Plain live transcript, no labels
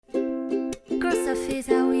is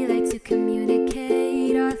how we like to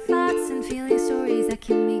communicate our thoughts and feeling, stories that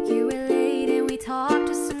can make you relate. And we talk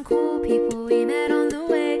to some cool people we met on the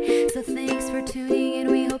way. So thanks for tuning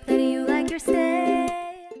in. We hope that you like your stay.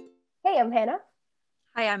 Hey, I'm Hannah.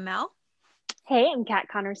 Hi, I'm Mel. Hey, I'm Kat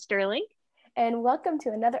Connor Sterling. And welcome to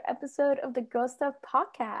another episode of the Girl Stuff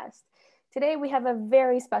Podcast. Today we have a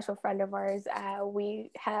very special friend of ours. We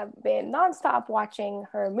have been nonstop watching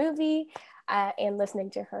her movie and listening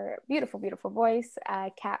to her beautiful, beautiful voice,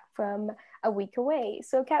 Kat from A Week Away.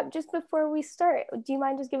 So Kat, just before we start, do you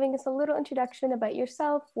mind just giving us a little introduction about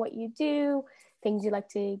yourself, what you do, things you like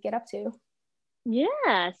to get up to?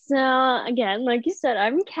 Yeah, so again, like you said,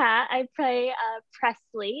 I'm Kat. I play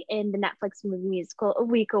Presley in the Netflix movie musical A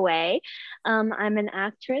Week Away. I'm an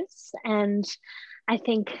actress, and I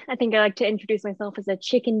think I like to introduce myself as a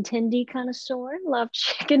chicken tendy connoisseur. Love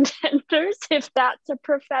chicken tenders, if that's a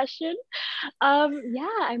profession. I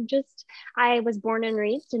was born and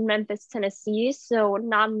raised in Memphis, Tennessee, so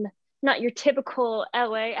not your typical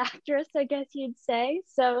LA actress, I guess you'd say.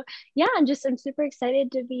 So yeah, I'm super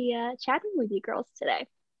excited to be chatting with you girls today.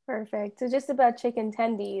 Perfect. So just about chicken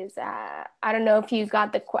tendies, I don't know if you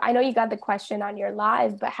got I know you got the question on your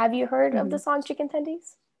live, but have you heard of the song Chicken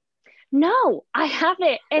Tendies? No, I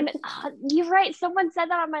haven't. And you're right. Someone said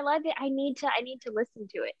that on my live. I need to listen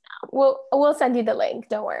to it now. We'll send you the link.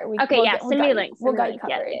 Don't worry. Send me a link. We'll got you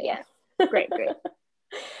covered. Yeah. Great.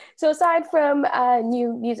 So aside from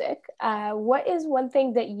new music, what is one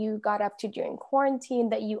thing that you got up to during quarantine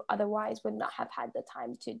that you otherwise would not have had the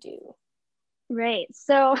time to do? Right.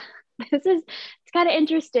 So it's kind of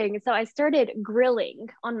interesting. So I started grilling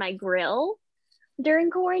on my grill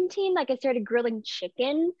during quarantine. Like I started grilling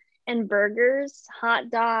chicken and burgers,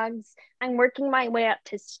 hot dogs. I'm working my way up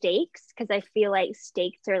to steaks because I feel like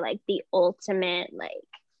steaks are like the ultimate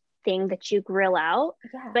thing that you grill out.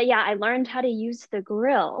 Yeah. But yeah, I learned how to use the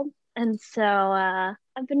grill, and so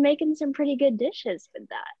I've been making some pretty good dishes with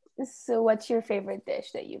that. So what's your favorite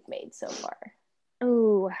dish that you've made so far?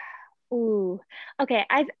 Ooh. Okay,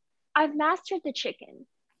 I've mastered the chicken.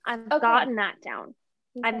 I've gotten that down.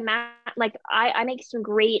 Okay. I make some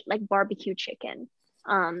great barbecue chicken.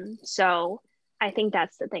 So I think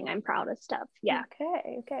that's the thing I'm proudest of. Yeah.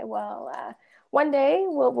 Okay. Well, one day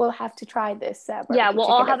we'll have to try this. Yeah, we'll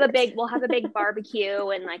all have a big barbecue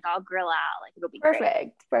and I'll grill out. It'll be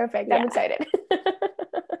perfect. Yeah. I'm excited.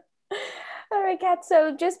 All right, Kat.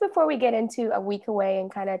 So just before we get into A Week Away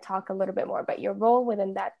and kind of talk a little bit more about your role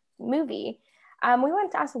within that movie, we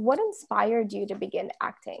wanted to ask, what inspired you to begin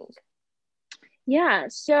acting? Yeah,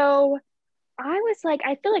 so I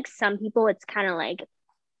feel like some people it's kind of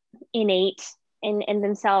innate in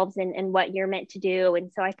themselves and what you're meant to do.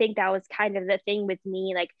 And so I think that was kind of the thing with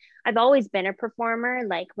me. I've always been a performer.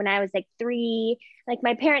 When I was 3,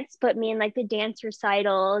 my parents put me in the dance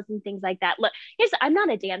recitals and things like that. Look, I'm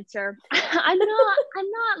not a dancer. I'm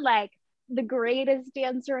not the greatest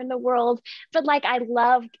dancer in the world, but I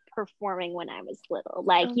loved performing when I was little.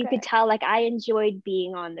 You could tell I enjoyed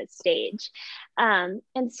being on the stage. And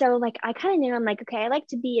so I kind of knew I'm okay, I like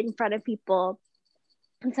to be in front of people.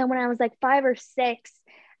 And so when I was 5 or 6,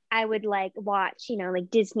 I would watch,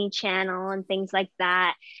 Disney Channel and things like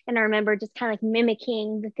that. And I remember just kind of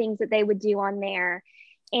mimicking the things that they would do on there.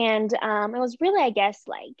 And it was really, I guess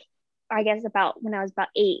about when I was about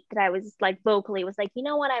 8 that I was vocally was you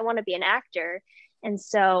know what, I want to be an actor. And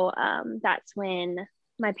so that's when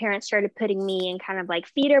my parents started putting me in kind of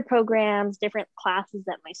theater programs, different classes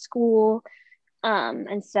at my school.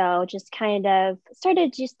 And so just kind of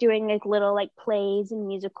started just doing little plays and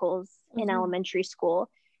musicals in elementary school.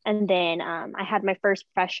 And then I had my first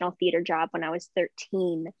professional theater job when I was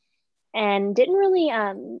 13 and didn't really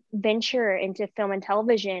venture into film and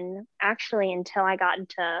television actually until I got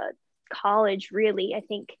into college, really. I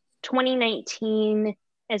think 2019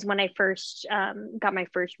 is when I first got my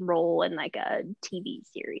first role in a TV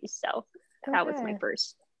series. So that was my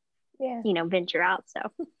first, venture out.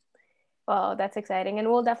 So. Well, that's exciting. And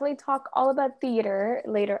we'll definitely talk all about theater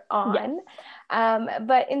later on. Yes.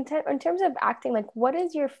 But in terms of acting, what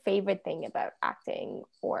is your favorite thing about acting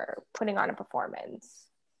or putting on a performance?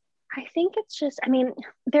 I think it's just, I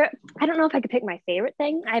don't know if I could pick my favorite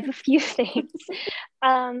thing. I have a few things.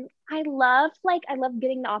 I love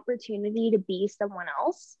getting the opportunity to be someone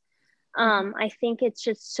else. I think it's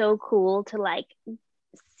just so cool to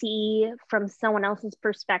see from someone else's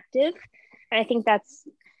perspective. And I think that's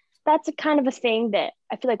a kind of a thing that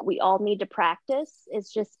I feel we all need to practice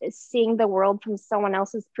is seeing the world from someone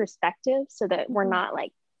else's perspective so that we're not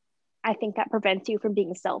I think that prevents you from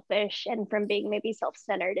being selfish and from being maybe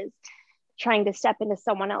self-centered is trying to step into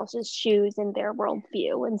someone else's shoes in their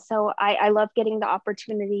worldview. And so I love getting the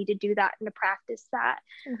opportunity to do that and to practice that.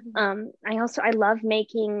 I love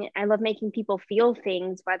making people feel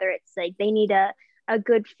things, whether it's like they need a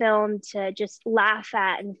good film to just laugh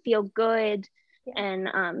at and feel good.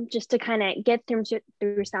 And just to kind of get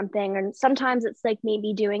through something. And sometimes it's like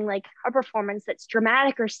maybe doing like a performance that's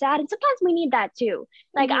dramatic or sad, and sometimes we need that too.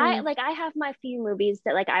 Like I have my few movies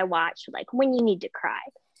that like I watch like when you need to cry,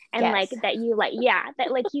 and like that you like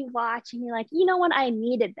that like you watch and you're like, you know what, I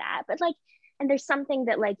needed that. But like, and there's something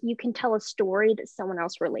that like you can tell a story that someone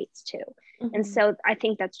else relates to. And so I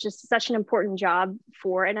think that's just such an important job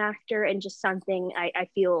for an actor, and just something I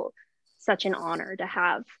feel such an honor to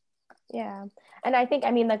have. Yeah. And I think,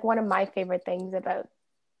 I mean, like one of my favorite things about,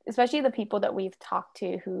 especially the people that we've talked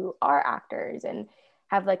to who are actors and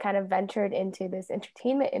have like kind of ventured into this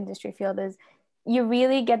entertainment industry field, is you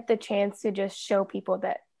really get the chance to just show people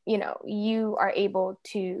that, you know, you are able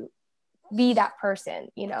to be that person,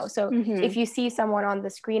 you know? So if you see someone on the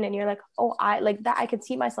screen and you're like, oh, I like that, I could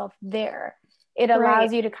see myself there. It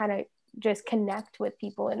allows you to kind of just connect with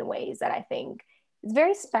people in ways that I think it's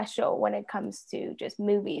very special when it comes to just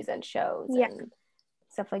movies and shows and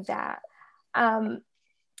stuff like that.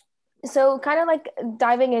 So kind of like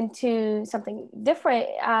diving into something different,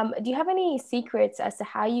 do you have any secrets as to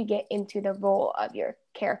how you get into the role of your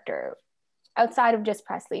character outside of just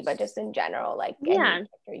Presley, but just in general, like any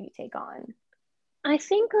character you take on? I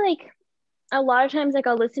think like a lot of times, like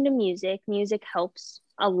I'll listen to music helps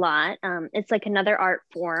a lot. It's like another art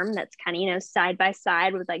form that's kind of, you know, side by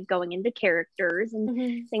side with like going into characters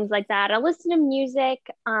and things like that. I'll listen to music.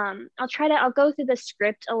 I'll go through the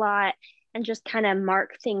script a lot and just kind of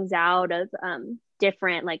mark things out of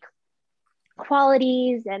different like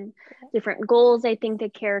qualities and different goals I think the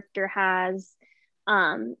character has.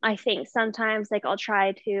 I think sometimes like I'll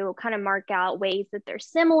try to kind of mark out ways that they're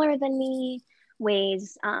similar than me,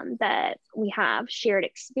 ways that we have shared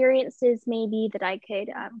experiences maybe that I could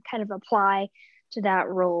kind of apply to that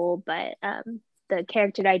role. But the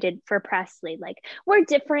character that I did for Presley, like we're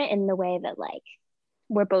different in the way that like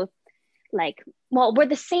we're both like, well, we're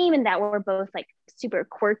the same in that we're both like super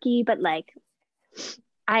quirky, but like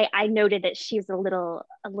I noted that she's a little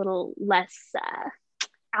less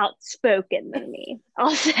outspoken than me,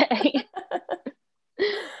 I'll say.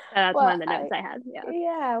 That's one of the notes I had.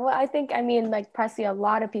 Yeah, well, I think, I mean, like Presley, a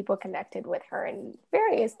lot of people connected with her in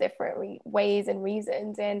various different ways and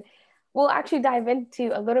reasons. And we'll actually dive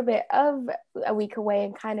into a little bit of A Week Away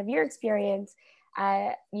and kind of your experience.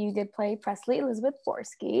 You did play Presley Elizabeth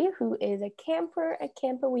Borsky, who is a camper at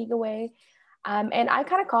Camp A Week Away. And I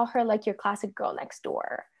kind of call her like your classic girl next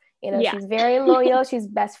door. You know, she's very loyal. She's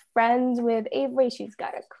best friends with Avery. She's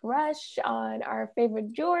got a crush on our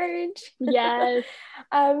favorite George. Yes.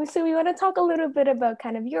 So we want to talk a little bit about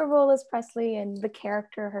kind of your role as Presley and the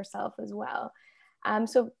character herself as well.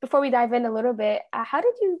 So before we dive in a little bit, how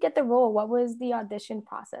did you get the role? What was the audition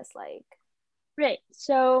process like? Right.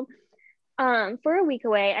 So for A Week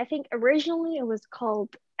Away, I think originally it was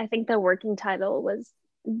called, I think the working title was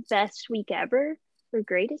Best Week Ever. Or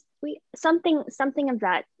greatest week, something of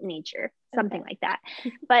that nature, something like that.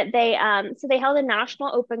 But they so they held a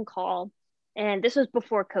national open call, and this was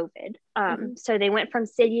before COVID. So they went from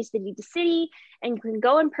city to city, and you can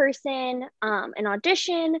go in person and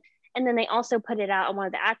audition, and then they also put it out on one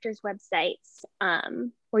of the actors' websites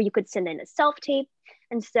where you could send in a self-tape.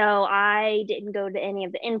 And so I didn't go to any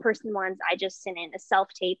of the in-person ones. I just sent in a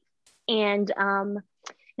self-tape, and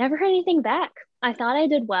never heard anything back. I thought I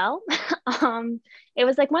did well. It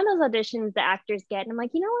was like one of those auditions the actors get, and I'm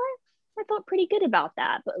like, you know what? I felt pretty good about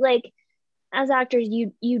that. But like, as actors,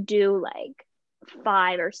 you do like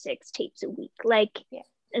 5 or 6 tapes a week, like,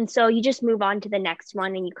 and so you just move on to the next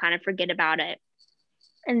one, and you kind of forget about it.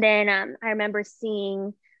 And then I remember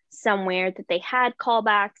seeing somewhere that they had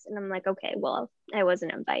callbacks, and I'm like, okay, well, I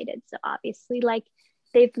wasn't invited, so obviously, like,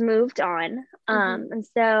 they've moved on. And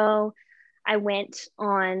so I went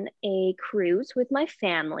on a cruise with my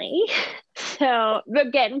family. So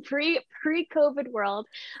again, pre-COVID world,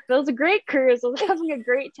 it was a great cruise. I was having a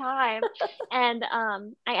great time. And I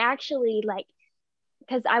actually like,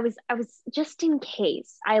 because I was just in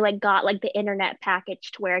case I like got like the internet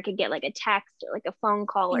package to where I could get like a text or like a phone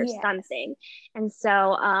call or something. And so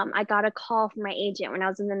I got a call from my agent when I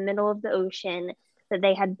was in the middle of the ocean that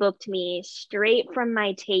they had booked me straight from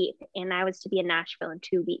my tape, and I was to be in Nashville in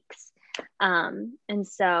 2 weeks. And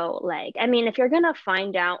so like, I mean, if you're gonna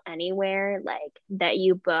find out anywhere like that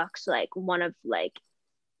you booked like one of like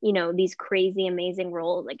you know, these crazy amazing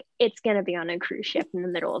roles, like it's gonna be on a cruise ship in the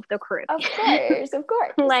middle of the Of Caribbean. course, of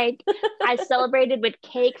course. Like I celebrated with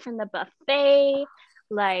cake from the buffet.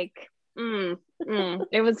 Like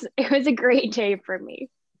it was a great day for me.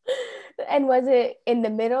 And was it in the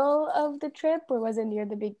middle of the trip, or was it near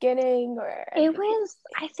the beginning, or? It was,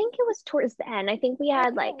 I think it was towards the end. I think we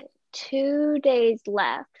had like 2 days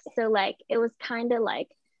left. So like it was kind of like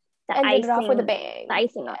the Ended it off with a icing, bang. the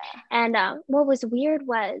icing Yeah. on. And what was weird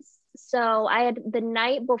was, so I had the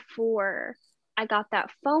night before I got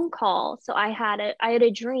that phone call. So I had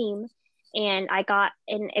a dream, and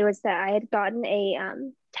it was that I had gotten a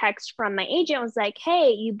text from my agent. Was like,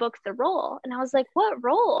 hey, you booked the role. And I was like, what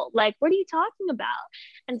role? Like, what are you talking about?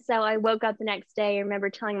 And so I woke up the next day. I remember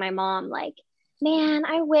telling my mom, like, man,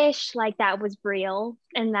 I wish like that was real,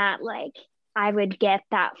 and that like I would get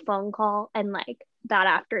that phone call. And like that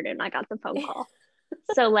afternoon I got the phone call.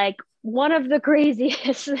 So like one of the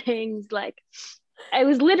craziest things, like it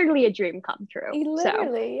was literally a dream come true.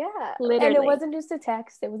 Literally, so, yeah. literally. And it wasn't just a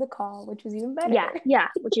text, it was a call, which was even better. Yeah,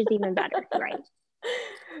 which is even better, right?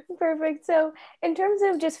 Perfect. So in terms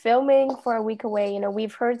of just filming for a week away, you know,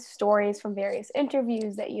 we've heard stories from various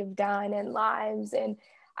interviews that you've done and lives, and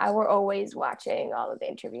we're always watching all of the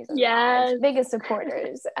interviews and lives, biggest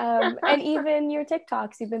supporters. And even your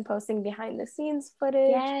TikToks, you've been posting behind the scenes footage.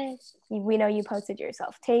 Yes. We know you posted your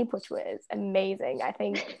self-tape, which was amazing. I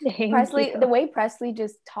think Presley, the way Presley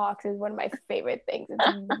just talks is one of my favorite things.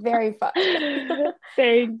 It's very fun.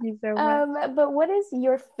 Thank you so much. But what is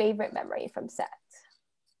your favorite memory from set?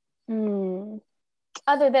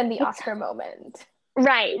 Other than the Oscar moment.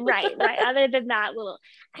 Right. Other than that little,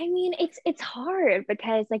 I mean, it's hard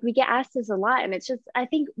because like we get asked this a lot, and it's just, I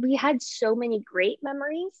think we had so many great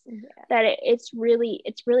memories that it's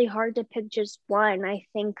really hard to pick just one. I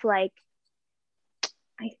think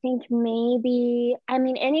maybe, I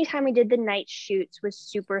mean, anytime we did the night shoots was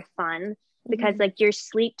super fun because like you're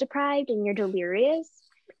sleep deprived and you're delirious.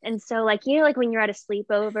 And so like, you know, like when you're at a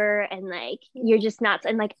sleepover and like you're just nuts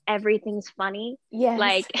and like everything's funny. Yes.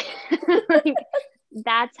 Like, like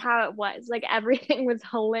that's how it was. Like everything was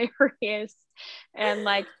hilarious. And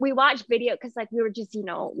like we watched video because like we were just, you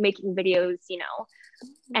know, making videos, you know,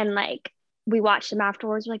 and like we watched them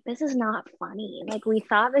afterwards. We're like, this is not funny. Like we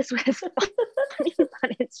thought this was funny,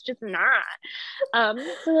 but it's just not.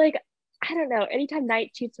 So like, I don't know. Anytime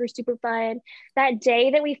night shoots were super fun. That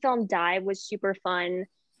day that we filmed Dive was super fun,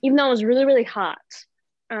 even though it was really, really hot.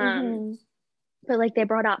 But like they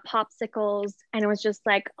brought out popsicles, and it was just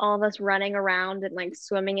like all of us running around and like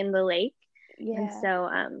swimming in the lake. And so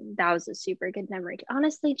that was a super good memory.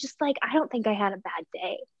 Honestly, just like I don't think I had a bad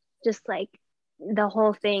day. Just like the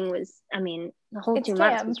whole thing was, I mean, the whole 2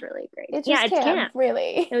 months was really great. It's camp,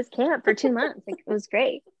 really. It was camp for 2 months. Like, it was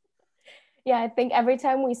great. Yeah, I think every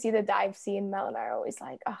time we see the dive scene, Mel and I are always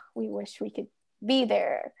like, oh, we wish we could be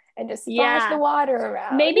there and just splash the water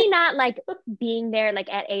around. Maybe not like being there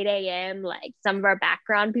like at 8 a.m. like some of our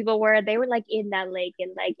background people were. They were like in that lake at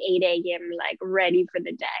like 8 a.m. like ready for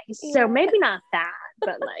the day. So maybe not that,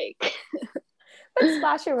 but like but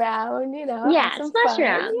splash around, you know. Yeah, splash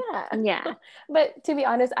around. Yeah. But to be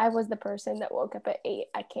honest, I was the person that woke up at 8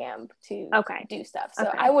 at camp to do stuff. So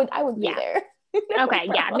I would be there. Okay,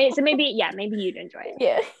 so maybe you'd enjoy it.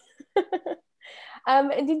 Yeah.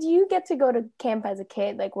 Did you get to go to camp as a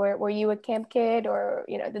kid? Like, were you a camp kid, or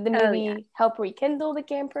you know, did the movie help rekindle the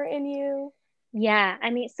camper in you? Yeah,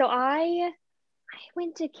 I mean, so I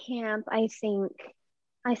went to camp. I think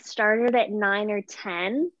I started at 9 or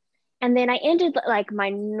 10, and then I ended like my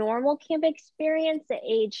normal camp experience at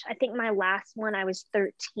age, I think my last one I was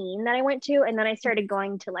 13 that I went to, and then I started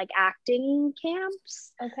going to like acting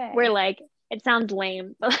camps. Okay. Where like, it sounds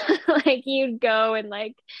lame, but like you'd go and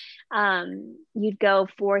like you'd go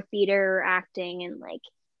for theater or acting, and like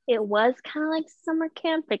it was kind of like summer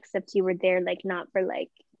camp, except you were there like not for like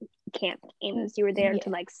camp games. You were there to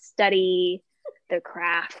like study the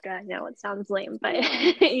craft. I know it sounds lame, but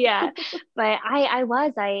yeah. But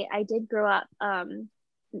I did grow up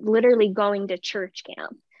literally going to church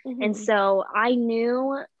camp. And so I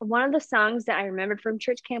knew one of the songs that I remembered from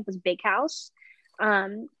church camp was Big House.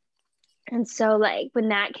 And so like when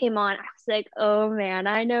that came on, I was like, oh man,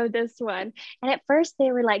 I know this one. And at first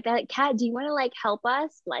they were like, Kat, do you want to like help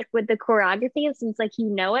us like with the choreography since like you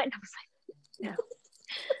know it? And I was like, no,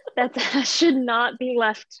 that should not be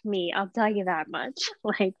left to me. I'll tell you that much.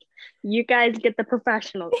 Like, you guys get the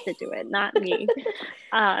professionals to do it, not me.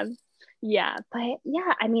 Yeah, but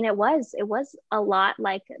yeah, I mean, it was a lot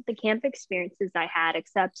like the camp experiences I had,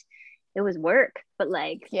 except it was work, but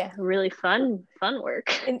like really fun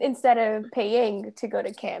work. Instead of paying to go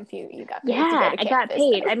to camp, you got paid to go Yeah, to I camp got this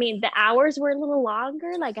paid. time. I mean, the hours were a little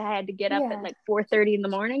longer. Like I had to get up at like 4:30 in the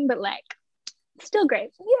morning, but like still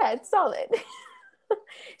great. Yeah, it's solid.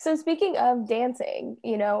 So speaking of dancing,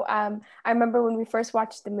 I remember when we first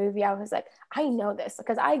watched the movie, I was like, I know this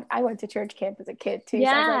because I went to church camp as a kid too. So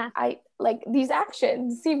I was like, I like these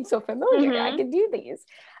actions seem so familiar. I could do these.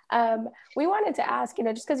 We wanted to ask,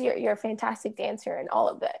 just because you're a fantastic dancer in all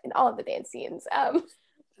of the dance scenes.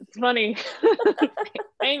 It's funny.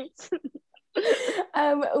 Thanks.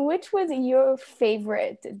 Which was your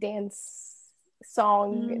favorite dance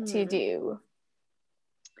song to do?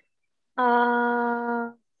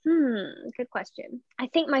 Good question. I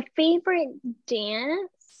think my favorite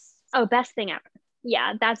dance, best thing ever.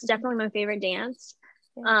 Yeah, that's definitely my favorite dance.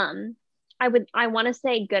 Yeah. I want to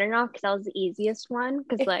say Good Enough because that was the easiest one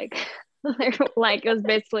because like like it was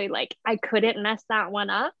basically like I couldn't mess that one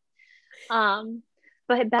up.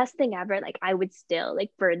 But best thing ever, like I would still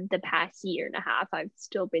like for the past year and a half, I've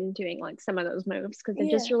still been doing like some of those moves because they're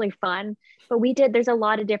just really fun. But there's a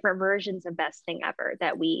lot of different versions of best thing ever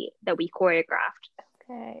that we choreographed.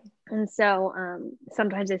 Okay. And so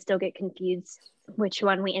sometimes I still get confused which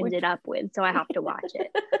one we ended up with, so I have to watch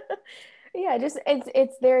it. Yeah, just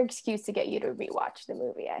it's their excuse to get you to rewatch the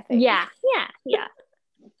movie, I think. Yeah.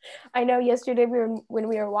 I know yesterday when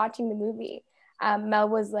we were watching the movie, Mel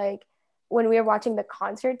was like, when we were watching the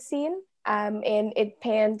concert scene, and it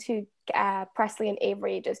panned to Presley and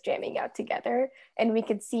Avery just jamming out together, and we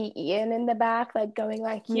could see Ian in the back like going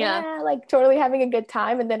like like totally having a good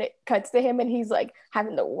time, and then it cuts to him and he's like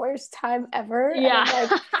having the worst time ever. And I'm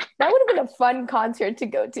like, that would have been a fun concert to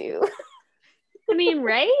go to. I mean,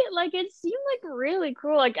 right? Like it seemed like really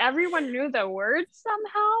cool. Like everyone knew the words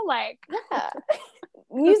somehow. Like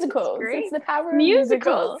musicals. It's the power of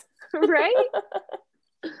musicals. Right?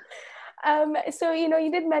 So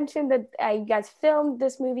you did mention that you guys filmed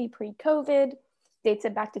this movie pre-COVID, dates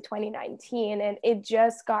it back to 2019, and it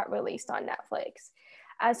just got released on Netflix.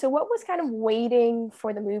 So what was kind of waiting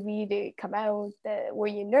for the movie to come out? Were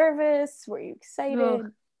you nervous? Were you excited? Oh,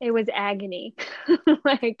 it was agony.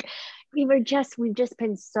 Like we've just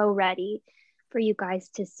been so ready for you guys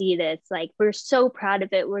to see this. Like we're so proud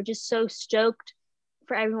of it. We're just so stoked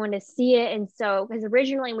for everyone to see it. And so because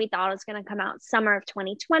originally we thought it was going to come out summer of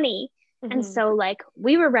 2020. And so like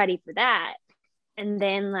we were ready for that. And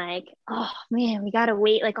then like, oh man, we gotta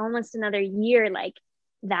wait like almost another year. Like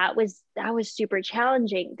that was super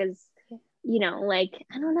challenging because like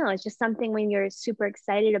I don't know, it's just something when you're super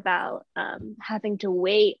excited about having to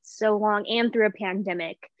wait so long and through a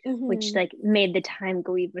pandemic, which like made the time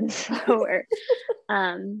go even slower.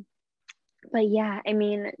 But yeah, I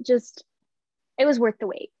mean, just it was worth the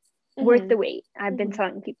wait. Worth the wait. I've been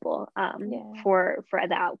telling people for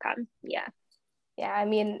the outcome. Yeah. I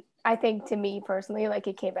mean, I think to me personally, like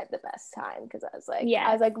it came at the best time because I was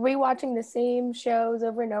like rewatching the same shows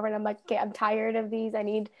over and over, and I'm like, okay, I'm tired of these. I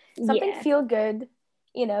need something feel good,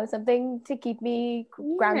 something to keep me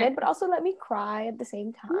grounded, but also let me cry at the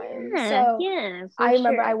same time. I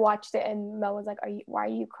remember I watched it, and Mel was like, why are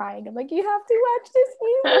you crying? I'm like, you have to watch this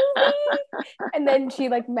new movie. And then she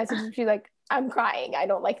like messaged me, she's like, I'm crying. I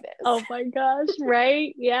don't like this. Oh my gosh,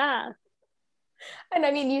 right? Yeah. And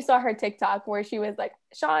I mean, you saw her TikTok where she was like,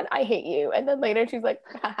 Sean, I hate you. And then later she's like,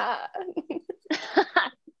 haha.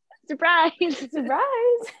 Surprise.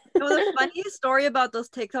 No, the funny story about those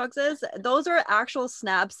TikToks is those are actual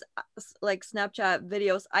snaps, like Snapchat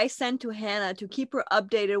videos I sent to Hannah to keep her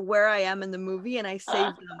updated where I am in the movie, and I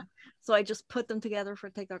saved them. So I just put them together for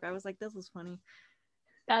TikTok. I was like, this is funny.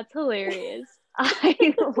 That's hilarious.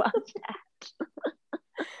 I love that.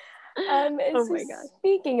 Oh my gosh.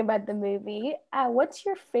 Speaking about the movie, what's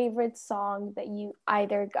your favorite song that you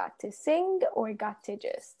either got to sing or got to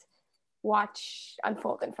just watch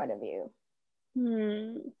unfold in front of you?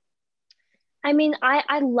 I mean,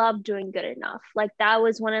 I love doing Good Enough. Like that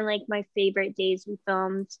was one of like my favorite days we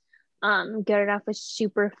filmed. Good Enough was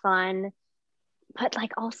super fun. But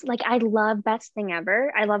like also like I love Best Thing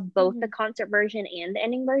Ever. I love both the concert version and the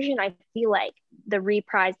ending version. I feel like the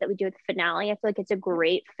reprise that we do at the finale, I feel like it's a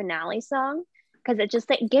great finale song because it just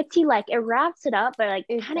like gets you like it wraps it up, but like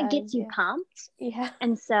it kind of gets you pumped. Yeah.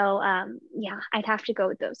 And so I'd have to go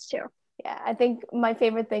with those two. Yeah, I think my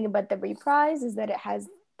favorite thing about the reprise is that it has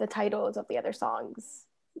the titles of the other songs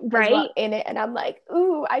in it, and I'm like,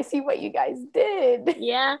 ooh, I see what you guys did.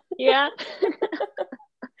 Yeah.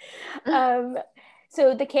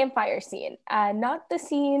 So the campfire scene, not the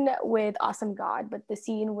scene with Awesome God, but the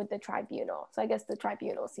scene with the tribunal. So I guess the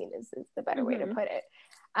tribunal scene is the better way to put it.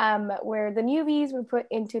 where the newbies were put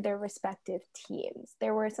into their respective teams.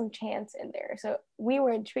 There were some chants in there. So we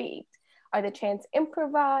were intrigued. Are the chants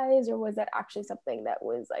improvised, or was that actually something that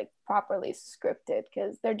was like properly scripted?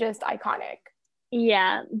 Because they're just iconic.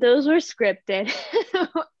 Yeah, those were scripted.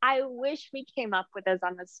 I wish we came up with those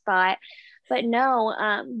on the spot, but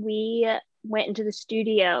no, we went into the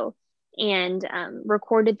studio and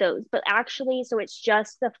recorded those. But actually, so it's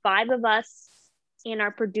just the five of us and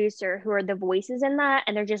our producer who are the voices in that,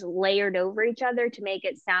 and they're just layered over each other to make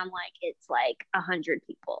it sound like it's like 100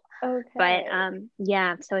 people. Okay. But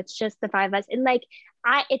yeah, so it's just the five of us, and like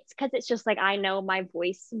it's because it's just like I know my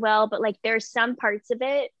voice well, but like there's some parts of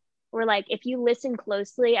it where like if you listen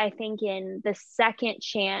closely, I think in the second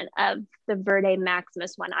chant of the Verde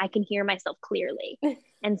Maximus one, I can hear myself clearly.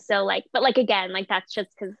 And so like, but like again, like that's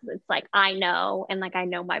just because it's like I know, and like I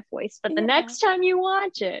know my voice. But the next time you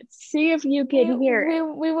watch it, see if you can hear it.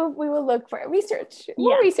 We will look for it. Research.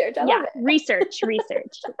 More research. I love it. Research.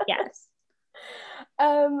 Yes.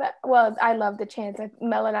 Well, I love the chants.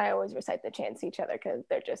 Mel and I always recite the chants to each other because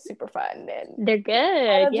they're just super fun and they're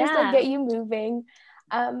good. Just like get you moving.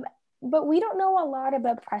 But we don't know a lot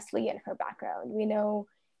about Presley and her background. We know,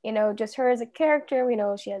 just her as a character. We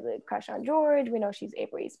know she has a crush on George. We know she's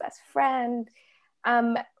Avery's best friend.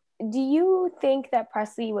 Do you think that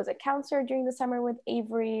Presley was a counselor during the summer with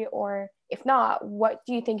Avery? Or if not, what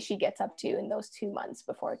do you think she gets up to in those 2 months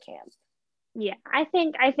before camp? Yeah, I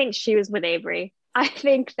think she was with Avery. I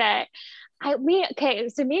think that so me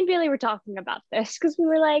and Bailey were talking about this because we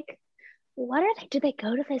were like, what are they? Do they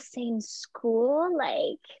go to the same school?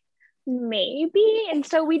 Like, maybe. And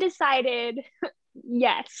so we decided,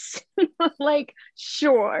 yes, like,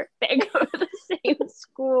 sure, they go to the same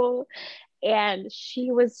school. And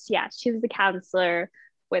she was the counselor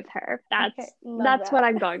with her. That's what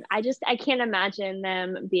I'm going. I can't imagine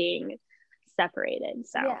them being separated.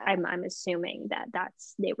 So I'm assuming that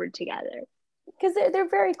they were together. Because they're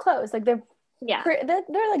very close. Like they're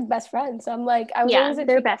like best friends. So I'm like,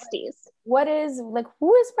 they're besties. What is like,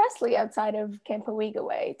 who is Presley outside of Camp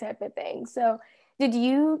Way type of thing? So did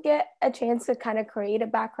you get a chance to kind of create a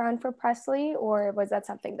background for Presley, or was that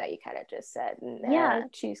something that you kind of just said,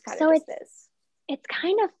 she's kind of just this? It's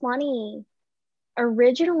kind of funny.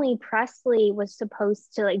 Originally, Presley was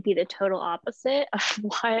supposed to like be the total opposite of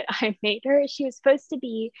what I made her. She was supposed to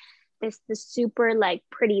be this super like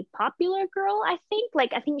pretty popular girl. I think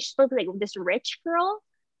she's supposed to be like this rich girl.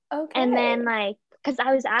 Okay. And then like because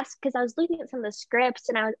I was looking at some of the scripts,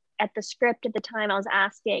 and I was at the script at the time. I was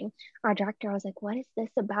asking our director, I was like, what is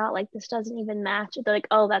this about? Like, this doesn't even match. They're like,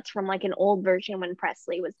 oh, that's from like an old version when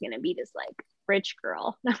Presley was gonna be this like rich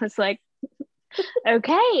girl. And I was like,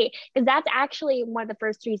 okay, because that's actually one of the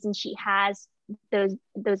first reasons she has those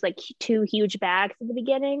like two huge bags at the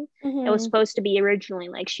beginning. It was supposed to be originally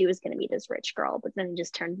like she was going to be this rich girl, but then it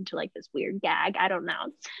just turned into like this weird gag. I don't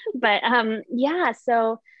know, but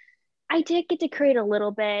so I did get to create a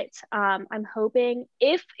little bit. I'm hoping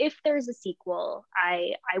if there's a sequel,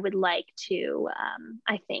 I would like to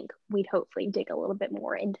I think we'd hopefully dig a little bit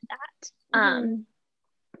more into that.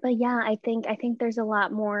 But yeah, I think there's a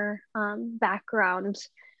lot more background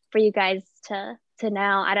for you guys to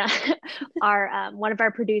know. I don't. Our one of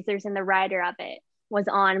our producers and the writer of it was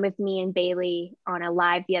on with me and Bailey on a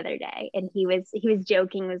live the other day, and he was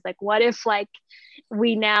joking, was like, what if like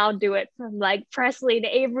we now do it from like Presley to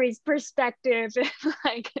Avery's perspective?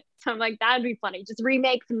 Like, so I'm like, that'd be funny, just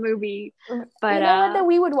remake the movie. But you know what, that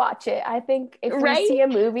we would watch it. I think if we see a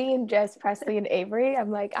movie and just Presley and Avery,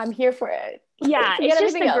 I'm like, I'm here for it. Yeah, it's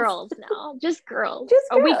just the girls now, just girls.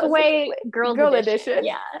 A week away, girl edition.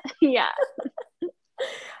 Yeah.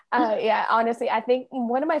 Yeah, honestly, I think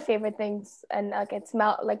one of my favorite things, and like it's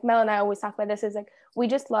Mel and I always talk about this, is like we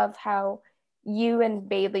just love how you and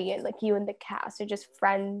Bailey and like you and the cast are just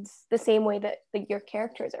friends the same way that your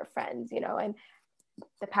characters are friends, and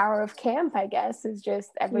the power of camp, I guess, is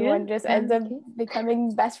just everyone just ends up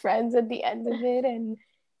becoming best friends at the end of it, and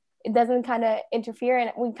it doesn't kind of interfere.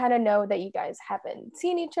 And we kind of know that you guys haven't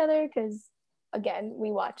seen each other because, again,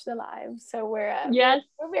 we watch the live, so we're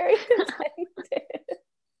very excited.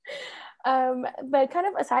 But kind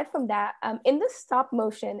of aside from that, in the stop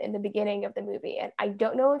motion in the beginning of the movie, and I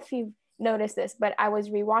don't know if you've noticed this, but I was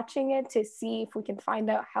rewatching it to see if we can find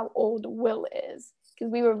out how old Will is,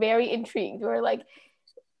 because we were very intrigued. We were like,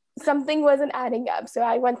 something wasn't adding up, so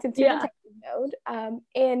I went into detective mode.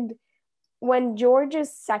 And when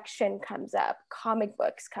George's section comes up, comic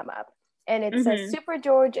books come up, and it says Super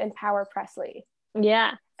George and Power Presley.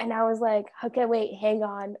 Yeah. And I was like, okay, wait, hang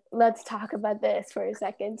on. Let's talk about this for a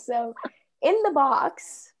second. So in the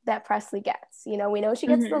box that Presley gets, we know she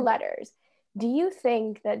gets the letters. do you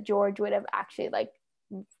think that George would have actually like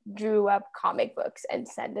drew up comic books and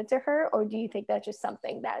sent it to her, or do you think that's just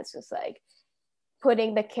something that's just like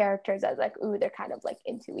putting the characters as like, ooh, they're kind of like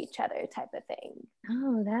into each other type of thing?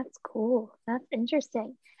 Oh, that's cool. That's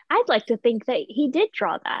interesting. I'd like to think that he did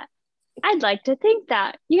draw that. I'd like to think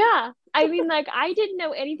that. Yeah. I mean, like, I didn't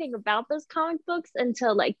know anything about those comic books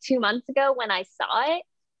until like 2 months ago when I saw it.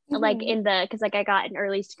 Like because like I got an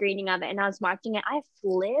early screening of it and I was watching it. I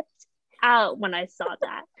flipped out when I saw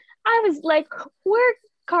that. I was like, we're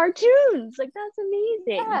cartoons. Like, that's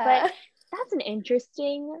amazing. Yeah. But that's an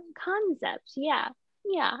interesting concept. Yeah.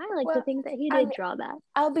 Yeah. I like to think that he did draw that.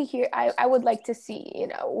 I'll be here. I would like to see, you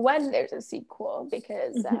know, when there's a sequel,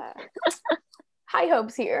 because high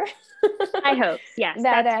hopes here. High hopes, yes.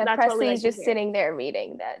 That that's Presley's like just sitting there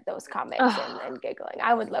reading those comics and giggling.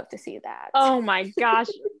 I would love to see that. Oh my gosh.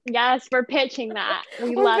 Yes, we're pitching that.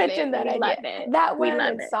 We're love pitching it. That we idea. love it. That one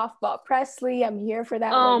and softball Presley. I'm here for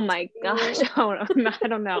that. Oh one my too. gosh. Oh, no, I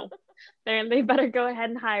don't know. They better go ahead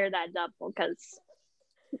and hire that double because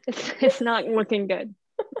it's not looking good.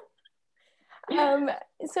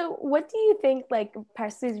 So what do you think like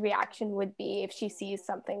Presley's reaction would be if she sees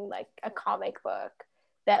something like a comic book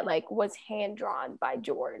that like was hand drawn by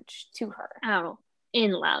George to her? Oh,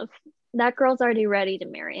 in love. That girl's already ready to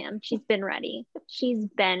marry him. She's been ready.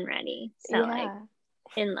 So like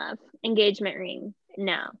in love. Engagement ring.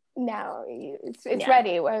 No, it's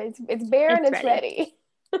ready. It's bare and it's ready.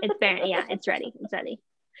 It's bare. Yeah, it's ready.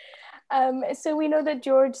 So we know that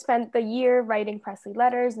George spent the year writing Presley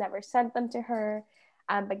letters, never sent them to her,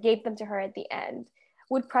 but gave them to her at the end.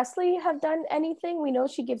 Would Presley have done anything? We know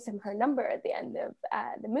she gives him her number at the end of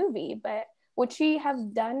the movie, but would she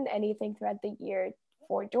have done anything throughout the year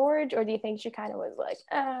for George? Or do you think she kind of was like,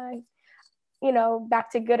 you know,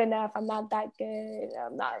 back to good enough. I'm not that good.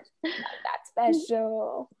 I'm not that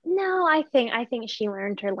special. No, I think she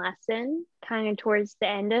learned her lesson kind of towards the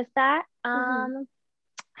end of that.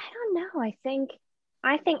 I don't know.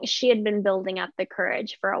 I think she had been building up the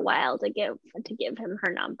courage for a while to give him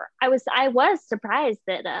her number. I was surprised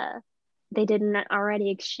that they didn't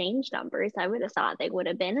already exchange numbers. I would have thought they would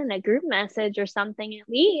have been in a group message or something at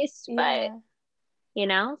least, but you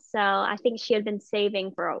know, so I think she had been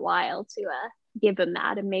saving for a while to give him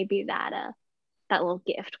that, and maybe that little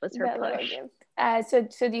gift was her push.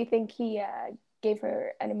 So do you think he gave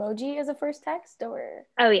her an emoji as a first text, or?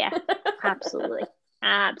 Oh yeah, absolutely.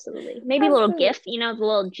 Absolutely. Maybe a little GIF, you know, the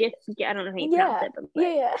little GIF. I don't know how you pronounce it, but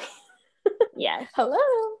yeah.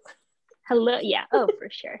 Hello. Yeah. Oh, for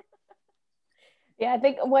sure. Yeah, I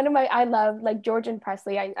think I love like George and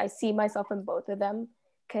Presley. I see myself in both of them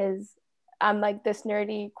because I'm like this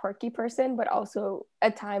nerdy, quirky person, but also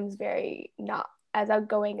at times very not as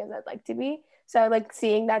outgoing as I'd like to be. So like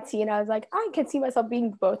seeing that scene, I was like, I can see myself being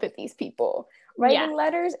both of these people. Writing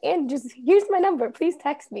letters and just, here's my number, please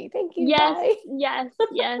text me, thank you. Yes.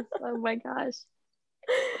 Oh my gosh.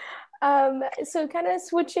 So kind of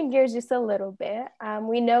switching gears just a little bit,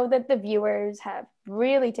 we know that the viewers have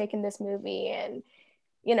really taken this movie, and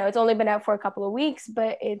you know, it's only been out for a couple of weeks,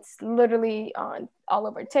 but it's literally on all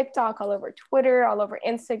over TikTok, all over Twitter, all over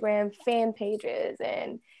Instagram, fan pages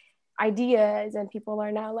and ideas, and people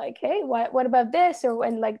are now like, hey, what about this? Or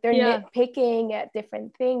when like they're nitpicking at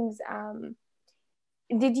different things.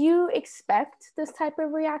 Did you expect this type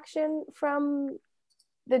of reaction from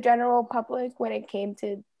the general public when it came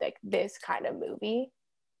to like this kind of movie?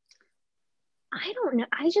 I don't know.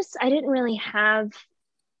 I didn't really have,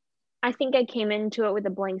 I think I came into it with a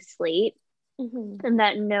blank slate, and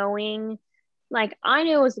that knowing, like, I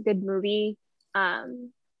knew it was a good movie.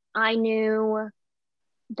 I knew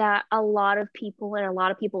that a lot of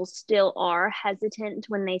people still are hesitant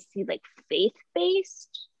when they see like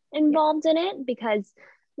faith-based involved in it, because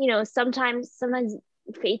you know sometimes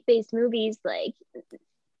faith-based movies, like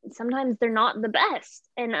sometimes they're not the best,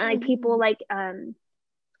 and like people like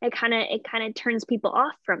it kind of turns people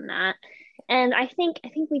off from that. And I think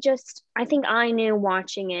I knew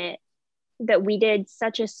watching it that we did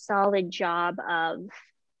such a solid job of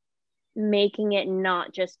making it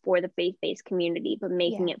not just for the faith-based community, but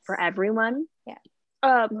making it for everyone.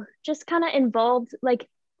 Just kind of involved like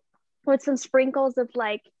with some sprinkles of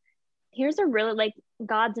like, here's a really like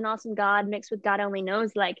God's an awesome God mixed with God only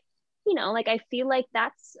knows, like, you know, like I feel like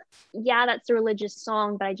that's a religious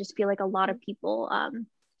song, but I just feel like a lot of people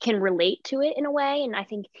can relate to it in a way. And I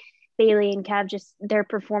think Bailey and Kev, just their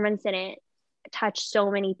performance in it touched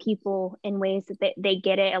so many people in ways that they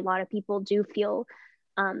get it. A lot of people do feel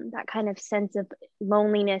that kind of sense of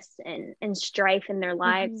loneliness and strife in their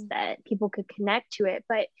lives, that people could connect to it.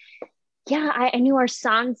 But yeah, I knew our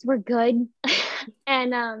songs were good.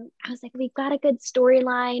 And I was like, we've got a good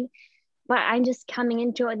storyline, but I'm just coming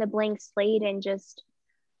into it with a blank slate and just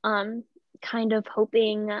kind of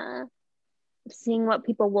hoping, seeing what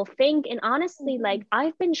people will think. And honestly, like,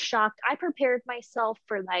 I've been shocked. I prepared myself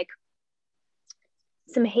for like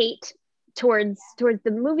some hate towards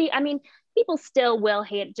the movie. I mean, people still will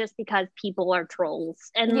hate just because people are trolls,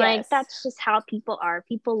 and like that's just how people are.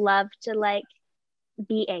 People love to like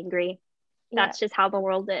be angry. That's just how the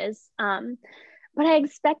world is. But I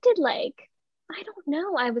expected, like, I don't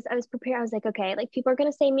know, I was prepared. I was like, okay, like people are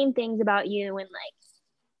gonna say mean things about you, and like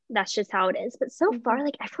that's just how it is. But so far,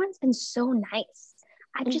 like, everyone's been so nice.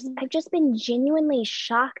 I've just been genuinely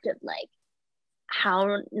shocked at like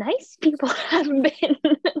how nice people have been.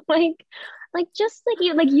 like just like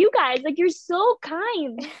you guys, like, you're so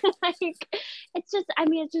kind. Like, it's just, I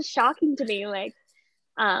mean, it's just shocking to me. Like,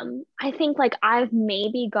 I think like I've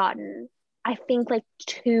maybe gotten, I think like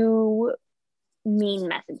 2 mean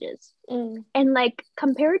messages, and like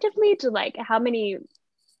comparatively to like how many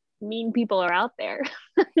mean people are out there,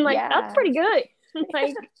 like that's pretty good.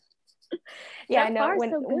 Like, I know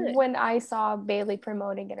when I saw Bailey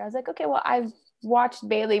promoting it, I was like, okay, well, I've watched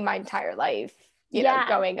Bailey my entire life, you know,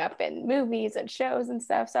 growing up in movies and shows and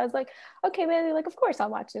stuff. So I was like, okay, Bailey, like, of course I'll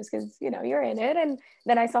watch this because, you know, you're in it. And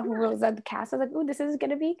then I saw who was at the cast. I was like, oh, this is going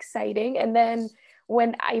to be exciting. And then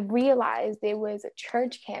when I realized it was a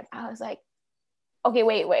church camp, I was like, okay,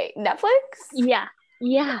 wait, Netflix? Yeah.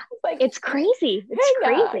 Like, it's crazy. It's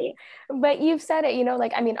crazy. But you've said it, you know,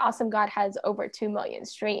 like, I mean, Awesome God has over 2 million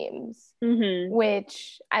streams,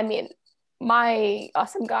 which, I mean, my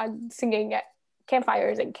Awesome God singing at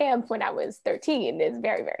campfires in camp when I was 13 is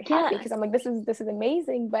very, very happy, because I'm like, this is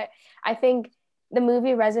amazing. But I think the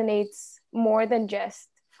movie resonates more than just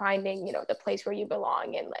finding, you know, the place where you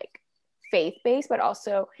belong and like faith-based, but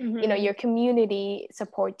also, you know, your community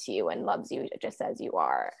supports you and loves you just as you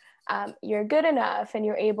are. You're good enough and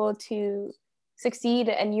you're able to succeed,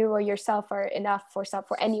 and you or yourself are enough for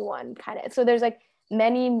anyone, kind of. So there's like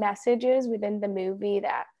many messages within the movie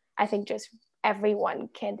that I think just everyone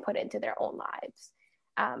can put into their own lives.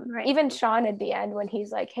 Even Sean at the end, when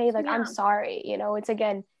he's like, hey, like, I'm sorry, you know, it's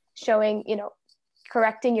again showing, you know,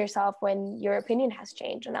 correcting yourself when your opinion has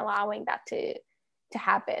changed and allowing that to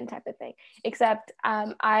happen, type of thing. Except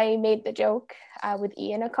I made the joke with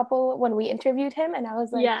Ian when we interviewed him, and I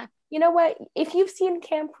was like, you know what, if you've seen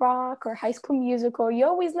Camp Rock or High School Musical, you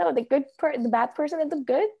always know the bad person is the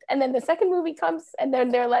good, and then the second movie comes and then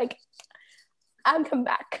they're like, I'm come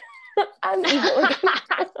back. I'm evil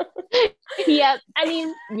again. Yep. I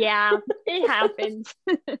mean, yeah, it happens.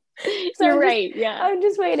 So you're right. Yeah. I'm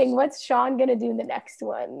just waiting. What's Sean gonna do in the next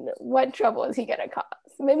one? What trouble is he gonna cause?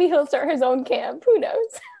 Maybe he'll start his own camp. Who knows?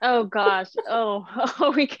 Oh gosh.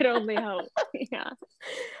 Oh, we could only hope. Yeah.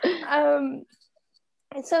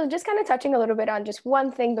 And so just kind of touching a little bit on just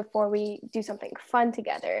one thing before we do something fun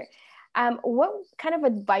together. What kind of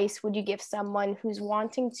advice would you give someone who's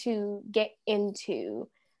wanting to get into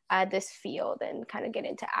this field and kind of get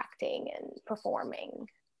into acting and performing?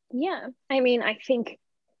 Yeah, I mean, I think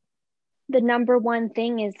the number one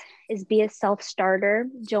thing is be a self-starter.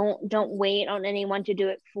 Don't wait on anyone to do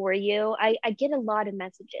it for you. I get a lot of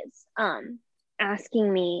messages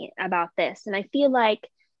asking me about this, and I feel like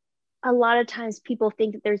a lot of times people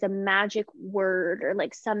think that there's a magic word or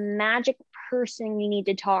like some magic person you need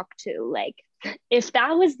to talk to. Like, if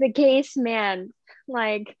that was the case, man,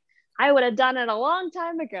 like, I would have done it a long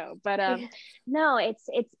time ago. But no, it's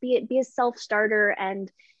be a self-starter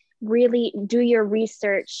and really do your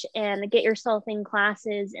research and get yourself in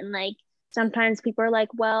classes. And like, sometimes people are like,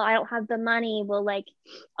 well, I don't have the money. Well, like,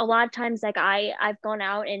 a lot of times, like, I've gone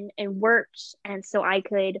out and worked, and so I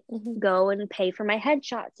could go and pay for my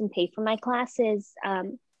headshots and pay for my classes,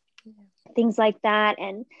 things like that.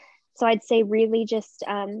 And so I'd say really just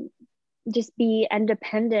be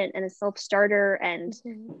independent and a self-starter. And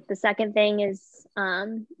the second thing is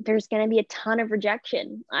there's going to be a ton of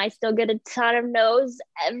rejection. I still get a ton of no's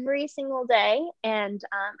every single day, and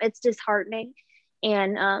it's disheartening.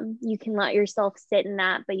 And you can let yourself sit in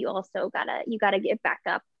that, but you also gotta get back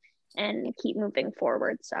up and keep moving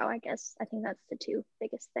forward. So I think that's the 2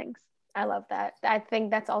 biggest things. I love that. I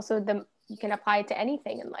think that's also you can apply it to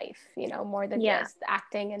anything in life, you know, more than just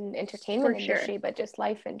acting and entertainment industry, but just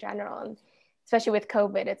life in general. And especially with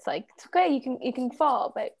COVID, it's like, it's okay, you can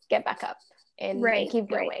fall, but get back up and keep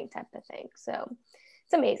going, type of thing. So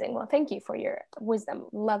it's amazing. Well, thank you for your wisdom.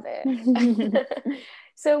 Love it.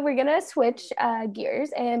 So we're gonna switch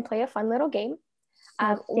gears and play a fun little game.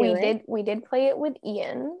 We did play it with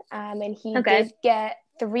Ian, and he did get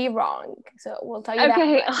 3 wrong. So we'll tell you that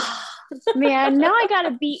much. Man, now I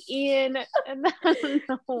gotta be in. No.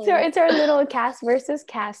 So it's our little cast versus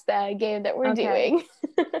cast game that we're doing.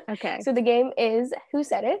 Okay. So the game is Who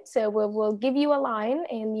Said It? So we'll give you a line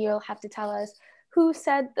and you'll have to tell us who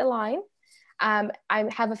said the line. I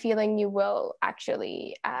have a feeling you will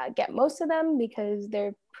actually get most of them because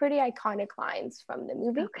they're pretty iconic lines from the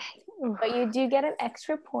movie. Okay. But you do get an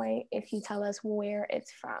extra point if you tell us where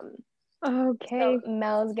it's from. Okay. So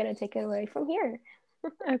Mel's gonna take it away from here.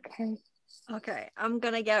 Okay. Okay, I'm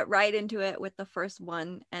gonna get right into it with the first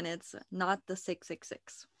one, and it's not the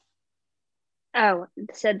 666. Oh,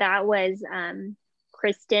 so that was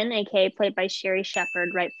Kristen, aka played by Sherry Shepherd,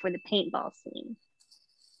 right for the paintball scene.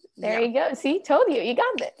 There you go. See, told you, you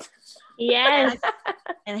got it. Yes.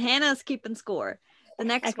 And Hannah's keeping score. The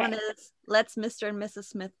next one is let's Mr. and Mrs.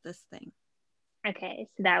 Smith this thing. Okay,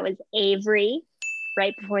 so that was Avery,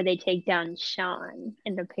 right before they take down Sean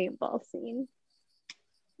in the paintball scene.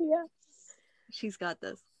 Yeah. She's got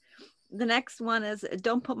this. The next one is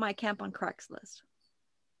don't put my camp on Craigslist.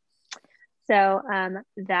 So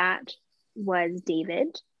that was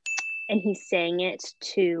David, and he's saying it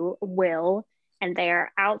to Will, and they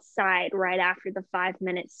are outside right after the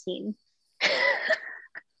 5-minute scene.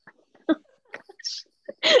 Oh,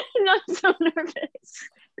 I'm so nervous.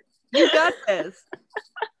 You got this.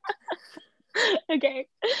 Okay.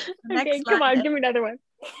 Okay, come on, give me another one.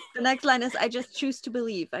 The next line is I just choose to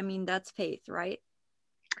believe. I mean, that's faith, right?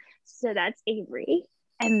 So that's Avery,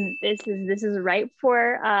 and this is right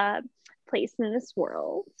for Place in This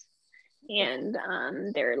World, and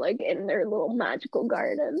they're like in their little magical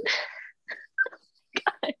garden.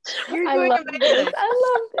 I love this.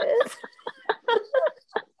 I love this.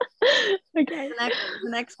 Okay. The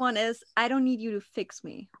next one is I don't need you to fix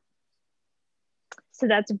me. So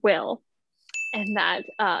that's Will, and that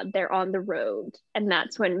they're on the road, and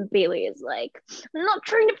that's when Bailey is like, I'm not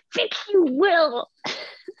trying to fix you, Will.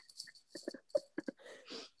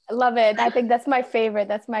 I love it. I think that's my favorite.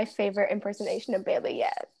 That's my favorite impersonation of Bailey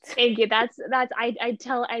yet. Thank you. That's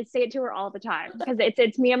I say it to her all the time because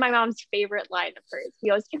it's me and my mom's favorite line of hers. He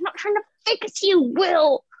goes, I'm not trying to fix you,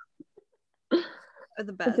 Will. Are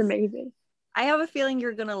the best. It's amazing. I have a feeling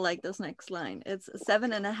you're gonna like this next line. It's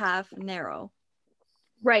 7.5 narrow.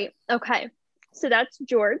 Right. Okay. So that's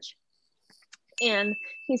George. And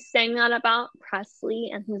he's saying that about Presley,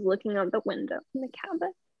 and he's looking out the window in the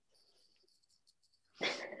cabin.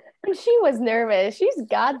 She was nervous. She's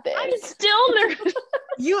got this. I'm still nervous.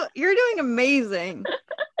 You're doing amazing.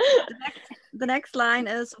 The next line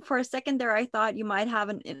is for a second there I thought you might have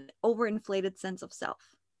an overinflated sense of self.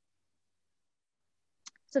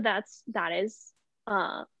 So that is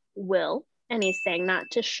Will, and he's saying that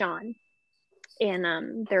to Sean.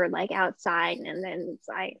 And they're like outside, and then it's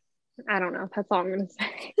like, I don't know, that's all I'm gonna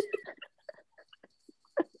say.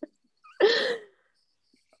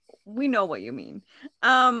 We know what you mean.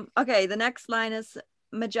 Okay, the next line is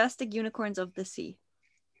majestic unicorns of the sea.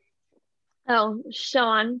 Oh,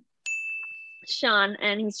 Sean,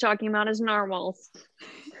 and he's talking about his narwhals.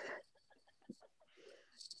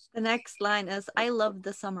 The next line is I love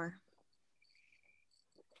the summer.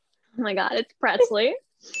 Oh my god, it's Presley.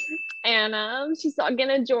 And she's talking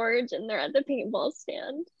to George, and they're at the paintball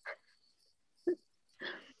stand.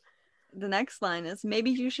 The next line is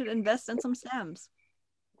maybe you should invest in some stamps.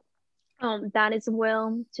 That is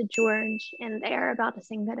Will to George, and they are about to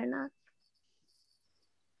sing Good Enough.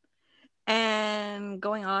 And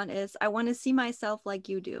going on is I want to see myself like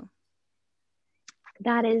you do.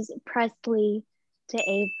 That is Presley to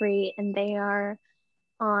Avery, and they are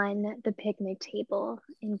on the picnic table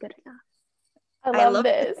in Good Enough. I love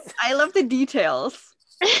this. I love the details.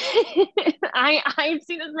 I've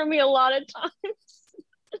seen this movie a lot of times.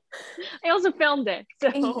 I also filmed it.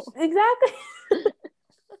 So. Exactly.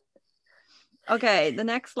 Okay, the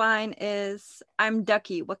next line is I'm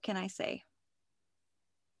Ducky. What can I say?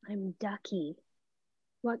 I'm Ducky.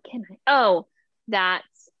 What can I?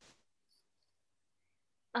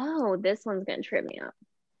 Oh, this one's gonna trip me up.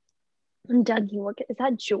 I'm Ducky. Is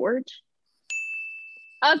that George?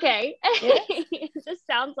 Okay. Yeah. It just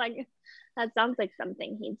sounds like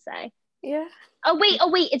something he'd say. Yeah. Oh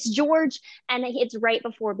wait, it's George, and it's right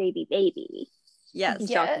before baby. Yes.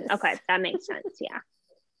 Okay, that makes sense. Yeah.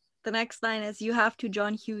 The next line is you have to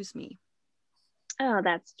John Hughes me. Oh,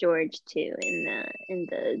 that's George too in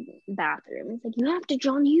the bathroom. It's like you have to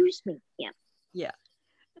John Hughes me. Yeah. Yeah.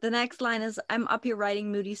 The next line is I'm up here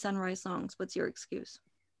writing moody sunrise songs. What's your excuse?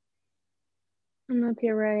 I'm up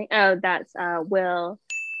here writing. Oh, that's Will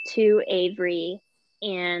to Avery,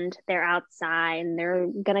 and they're outside, and they're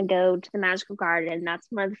gonna go to the magical garden. That's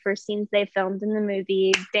one of the first scenes they filmed in the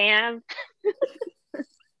movie. Damn.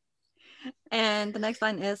 And the next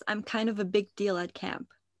line is, I'm kind of a big deal at camp.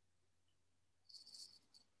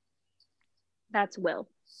 That's Will.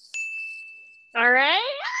 All right.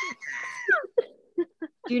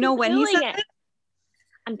 Do you know when he said it?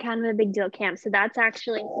 I'm kind of a big deal at camp. So that's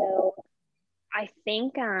actually, so I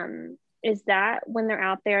think, is that when they're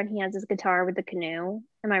out there and he has his guitar with the canoe?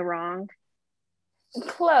 Am I wrong?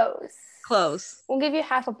 Close. Close. We'll give you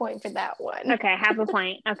half a point for that one. Okay, half a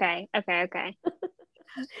point. Okay.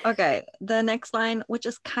 Okay, the next line, which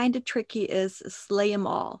is kind of tricky, is slay 'em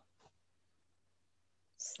all.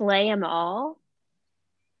 Slay 'em all?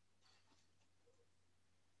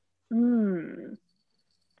 My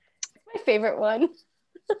favorite one.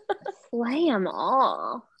 Slay 'em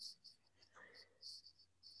all.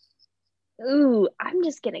 Ooh, I'm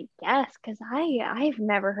just gonna guess because I've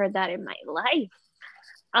never heard that in my life.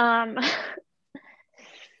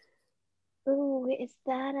 Ooh, is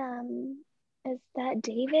that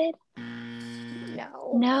David?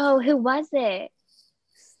 No, who was it?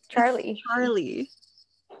 Charlie.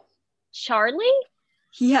 Charlie?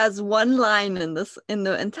 He has one line in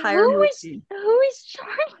the entire movie. Who is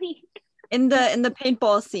Charlie? In the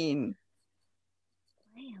paintball scene.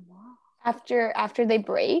 After they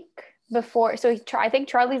break, before, so I think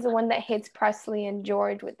Charlie's the one that hits Presley and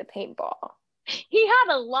George with the paintball. He had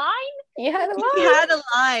a line? He had a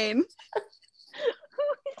line. Who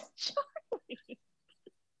is Charlie?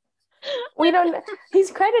 We don't.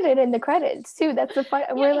 He's credited in the credits too. That's the fun.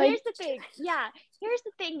 We're like, here's the thing. Yeah, here's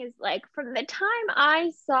the thing is like from the time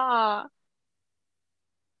I saw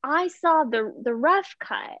the rough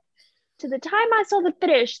cut to the time I saw the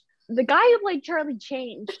finish, the guy who played Charlie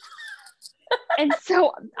changed, and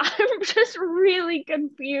so I'm just really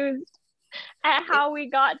confused at how we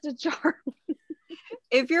got to Charlie.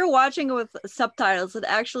 If you're watching with subtitles, it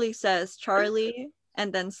actually says Charlie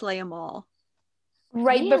and then slay 'em all.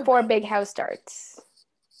 Right before Big House starts.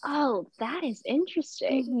 Oh, that is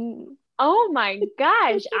interesting. Mm-hmm. Oh my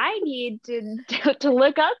gosh, I need to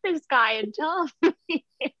look up this guy and tell him.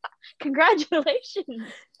 Congratulations.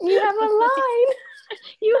 You have a line.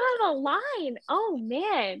 You have a line. Oh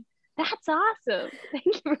man, that's awesome. Thank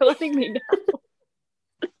you for letting me know.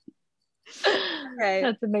 Okay,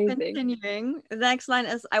 that's amazing. Continuing, the next line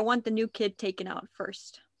is, I want the new kid taken out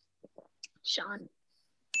first. Sean.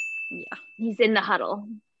 Yeah. He's in the huddle.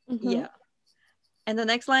 Mm-hmm. Yeah. And the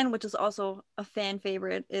next line, which is also a fan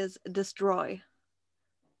favorite, is destroy.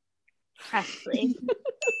 Presley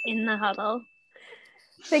in the huddle.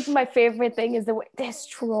 I think my favorite thing is the way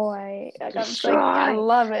destroy. Like, I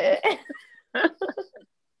love it.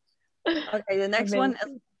 Okay, the next one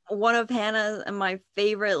is one of Hannah's and my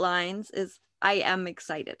favorite lines is, I am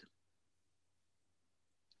excited.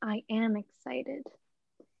 I am excited.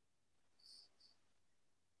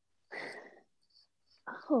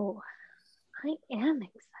 Oh, I am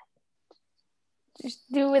excited. Just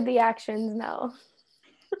do with the actions now.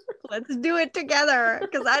 Let's do it together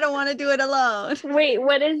because I don't want to do it alone. Wait,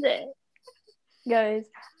 what is it? Guys,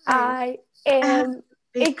 I am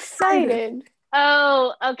excited.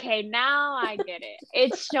 Oh, okay. Now I get it.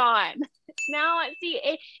 It's Sean. Now, see,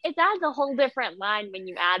 it adds a whole different line when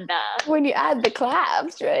you add the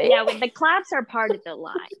claps, right? Yeah, when the claps are part of the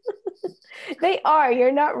line. They are.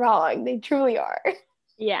 You're not wrong. They truly are.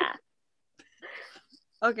 Yeah.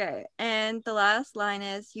 Okay, and the last line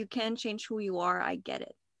is, you can change who you are. I get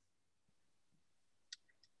it.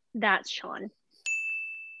 That's Sean.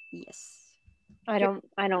 Yes. I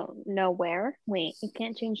don't know where. Wait, you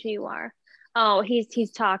can't change who you are. Oh,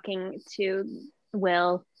 he's talking to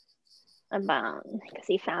Will about, because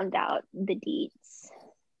he found out the deeds.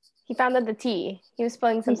 He found out the tea. He was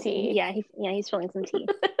spilling some tea. Yeah, he's spilling some tea.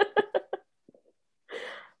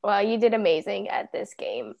 Well, you did amazing at this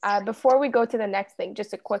game. Before we go to the next thing,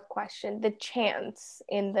 just a quick question. The chants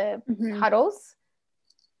in the huddles,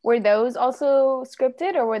 were those also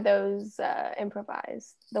scripted or were those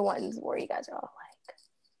improvised? The ones where you guys are all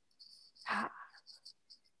like,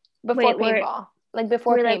 before paintball. Like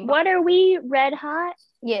before paintball. Like, what are we, red hot?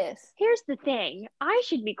 Yes. Here's the thing. I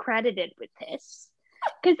should be credited with this.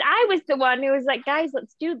 Because I was the one who was like, guys,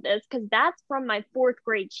 let's do this. Because that's from my 4th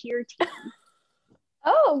grade cheer team.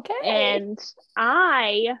 Oh, okay. And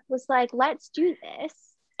I was like, let's do this.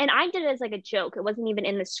 And I did it as like a joke. It wasn't even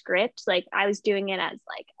in the script. Like I was doing it as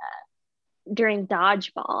like during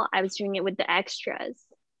dodgeball. I was doing it with the extras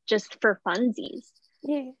just for funsies.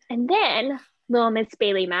 Yeah. And then little Miss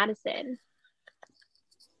Bailey Madison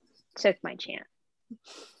took my chant.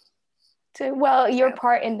 So, well, your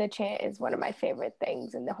part in the chant is one of my favorite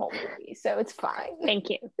things in the whole movie, so it's fine. Thank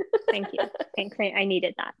you. Thanks. I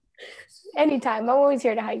needed that. Anytime. I'm always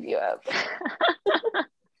here to hype you up.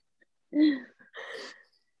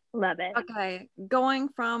 Love it. Okay, going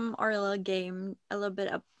from our little game a little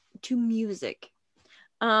bit up to music.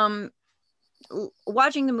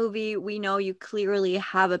 Watching the movie, we know you clearly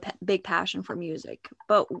have a big passion for music,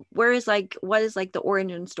 but what is like the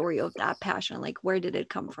origin story of that passion? Like, where did it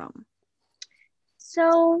come from?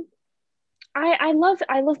 So I love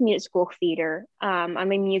musical theater. I'm a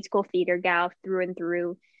musical theater gal through and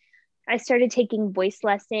through. I started taking voice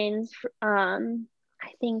lessons, I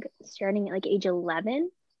think starting at like age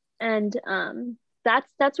 11, and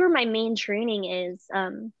that's where my main training is.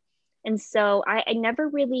 And so I never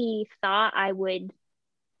really thought I would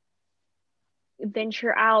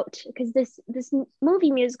venture out, because this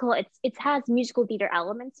movie musical, it has musical theater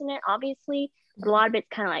elements in it, obviously, but a lot of it's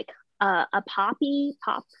kind of like a pop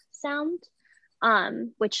sound,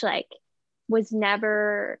 which like was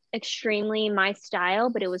never extremely my style,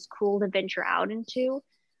 but it was cool to venture out into.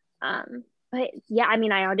 But yeah, I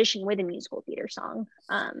mean, I auditioned with a musical theater song.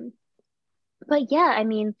 But yeah, I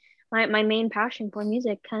mean, my main passion for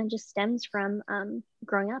music kind of just stems from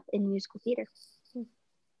growing up in musical theater.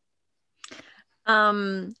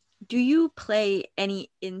 Do you play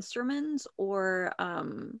any instruments, or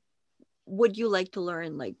would you like to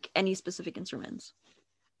learn like any specific instruments?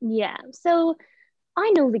 Yeah, so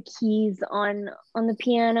I know the keys on the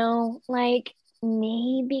piano, like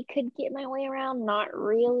maybe could get my way around, not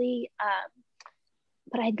really.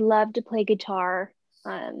 But I'd love to play guitar.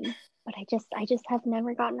 But I just have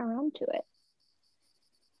never gotten around to it.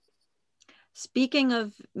 Speaking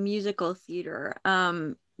of musical theater,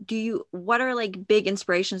 what are like big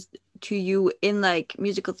inspirations to you in like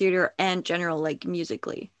musical theater and general, like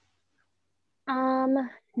musically? I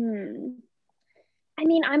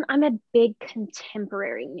mean, I'm a big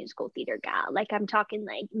contemporary musical theater gal. Like I'm talking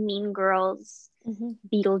like Mean Girls,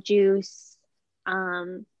 Beetlejuice.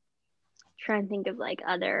 Trying to think of like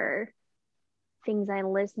other things I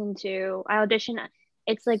listen to. I audition.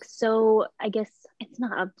 It's like, so I guess it's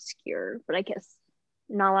not obscure, but I guess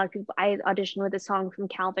not a lot of people. I auditioned with a song from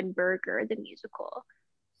Calvin Berger, the musical.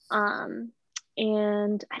 And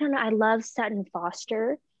I don't know. I love Sutton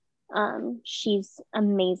Foster. She's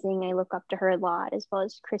amazing. I look up to her a lot, as well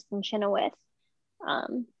as Kristen Chenoweth.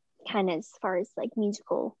 Kind of as far as like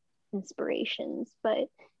musical inspirations, but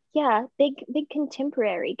yeah, big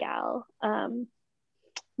contemporary gal.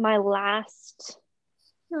 My last,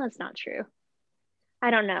 no, that's not true.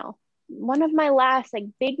 I don't know. One of my last like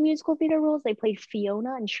big musical theater roles, they played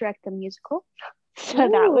Fiona in Shrek the Musical. So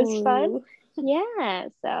that was fun. Yeah.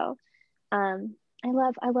 So I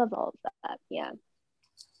love all of that. Yeah.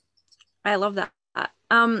 I love that.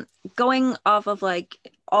 Going off of like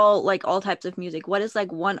all types of music, what is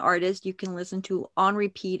like one artist you can listen to on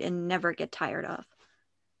repeat and never get tired of?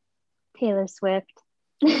 Taylor Swift.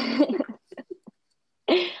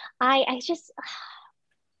 I just,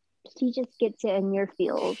 she just gets it in your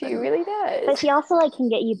feels. She really does. But she also like can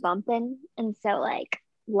get you bumping, and so like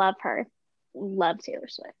love her. Love Taylor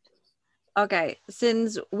Swift. Okay,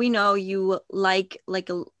 since we know you like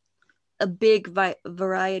a big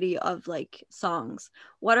variety of like songs,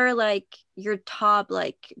 what are like your top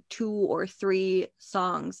like 2 or 3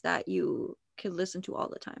 songs that you could listen to all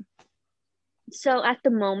the time? So at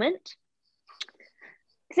the moment,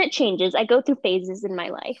 because it changes, I go through phases in my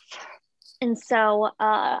life. And so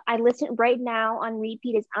I listen right now on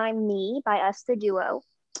repeat is I'm Me by Us the Duo.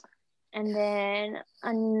 And then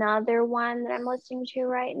another one that I'm listening to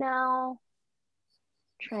right now,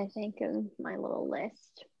 I'm trying to think of my little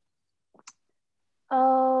list.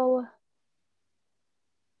 Oh,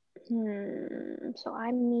 so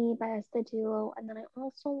I'm Me by Us the Duo. And then I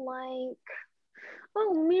also like,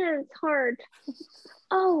 oh man, it's hard.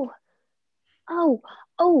 Oh,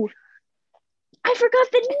 I forgot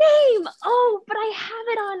the name. Oh, but I have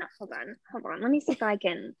it on. Hold on. Let me see if I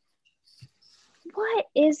can. What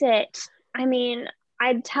is it? I mean,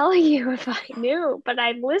 I'd tell you if I knew, but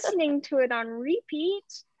I'm listening to it on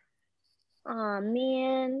repeat. Oh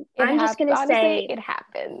man, I'm just gonna say it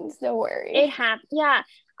happens. No worries. It happens. Yeah.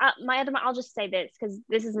 My other one, I'll just say this because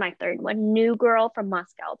this is my third one. New Girl from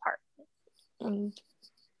Moscow Apartment.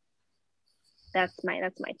 That's my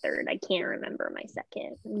third. I can't remember my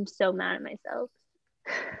second. I'm so mad at myself.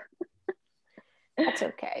 That's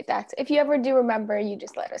okay. That's, if you ever do remember, you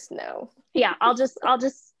just let us know. Yeah, I'll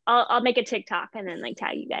make a TikTok and then like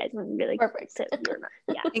tag you guys and be like, perfect.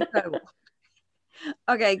 Yeah, incredible.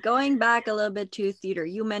 Okay, going back a little bit to theater,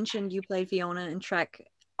 you mentioned you played Fiona in Shrek.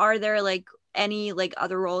 Are there like any like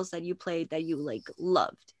other roles that you played that you like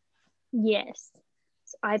loved? Yes,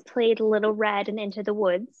 so I played Little Red in Into the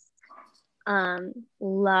Woods.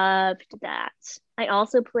 Loved that. I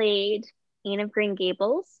also played Anne of Green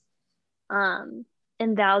Gables.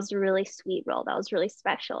 And that was a really sweet role. That was really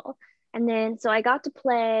special. And then so I got to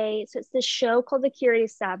play, so it's this show called The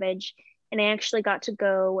Curious Savage, and I actually got to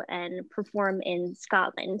go and perform in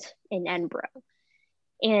Scotland, in Edinburgh.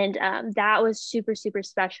 And that was super, super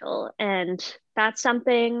special. And that's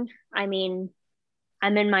something, I mean,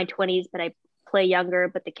 I'm in my 20s, but I play younger,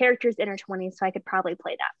 but the character's in her 20s, so I could probably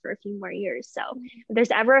play that for a few more years. So if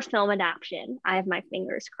there's ever a film adaptation, I have my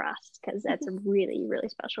fingers crossed, because that's a really, really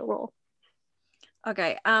special role.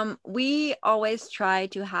 Okay. We always try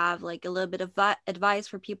to have like a little bit of advice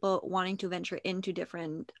for people wanting to venture into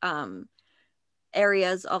different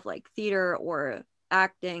areas of like theater or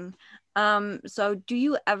acting. So do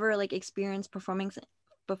you ever like experience performance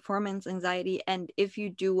anxiety? And if you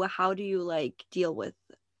do, how do you like deal with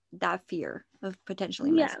that fear of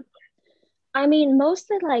potentially missing? I mean,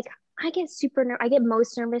 mostly like I get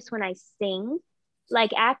most nervous when I sing.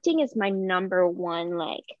 Like acting is my number one,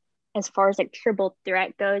 like as far as like triple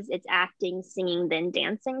threat goes, it's acting, singing, then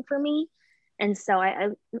dancing for me. And so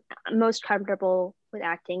I'm most comfortable with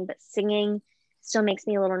acting, but singing still makes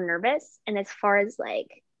me a little nervous. And as far as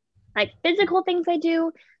like physical things I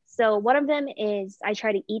do, so one of them is I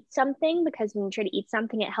try to eat something, because when you try to eat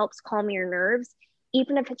something, it helps calm your nerves,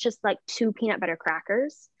 even if it's just like 2 peanut butter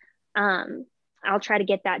crackers. I'll try to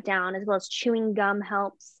get that down, as well as chewing gum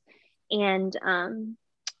helps. And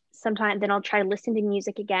sometimes then I'll try to listen to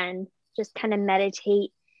music again, just kind of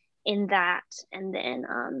meditate in that, and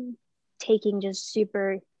then taking just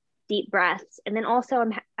super deep breaths. And then also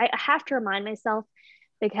I have to remind myself,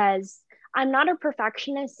 because I'm not a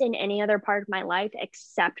perfectionist in any other part of my life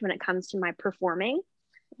except when it comes to my performing.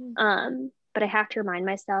 But I have to remind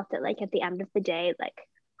myself that like at the end of the day, like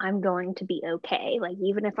I'm going to be okay. Like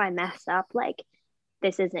even if I mess up, like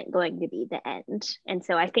this isn't going to be the end. And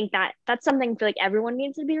so I think that that's something I feel like everyone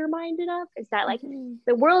needs to be reminded of, is that like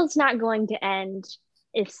the world's not going to end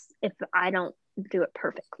if I don't do it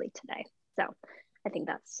perfectly today. So I think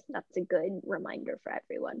that's a good reminder for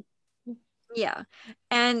everyone. Yeah.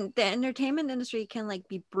 And the entertainment industry can like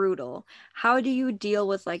be brutal. How do you deal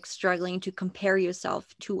with like struggling to compare yourself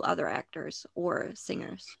to other actors or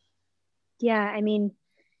singers? Yeah, I mean,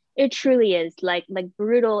 it truly is like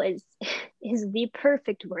brutal is the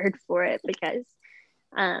perfect word for it, because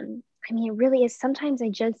I mean, it really is. Sometimes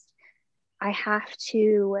I've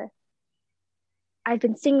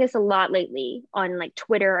been seeing this a lot lately on like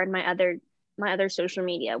Twitter and my other social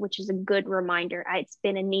media, which is a good reminder. It's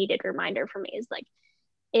been a needed reminder for me, is like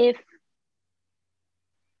if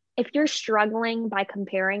you're struggling by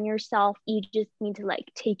comparing yourself, you just need to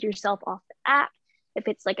like take yourself off the app. If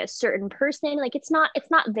it's like a certain person, like it's not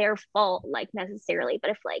their fault like necessarily,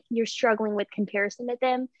 but if like you're struggling with comparison to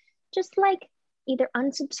them, just like either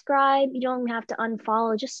unsubscribe, you don't have to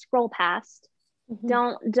unfollow, just scroll past.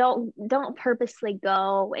 Don't purposely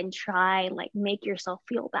go and try and like make yourself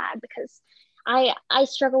feel bad, because I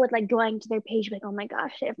struggle with like going to their page like, oh my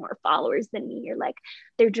gosh, they have more followers than me, or like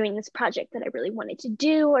they're doing this project that I really wanted to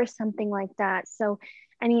do, or something like that. So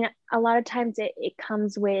I mean, a lot of times it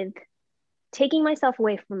comes with taking myself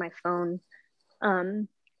away from my phone,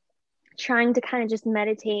 trying to kind of just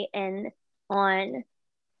meditate and on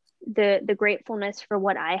the gratefulness for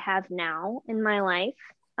what I have now in my life.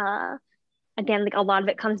 Again, like a lot of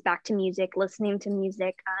it comes back to music, listening to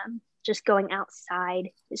music, just going outside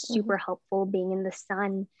is super helpful, being in the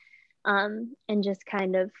sun, and just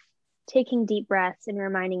kind of taking deep breaths and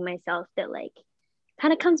reminding myself that like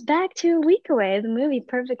kind of comes back to A Week Away, the movie,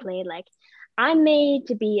 perfectly. Like I'm made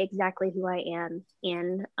to be exactly who I am,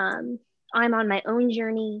 and I'm on my own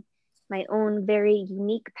journey, my own very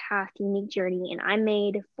unique path, unique journey, and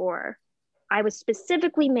I was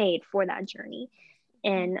specifically made for that journey.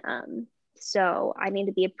 And so I need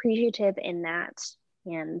to be appreciative in that,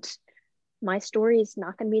 and my story is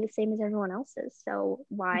not going to be the same as everyone else's, so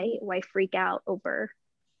why freak out over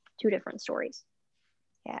 2 different stories?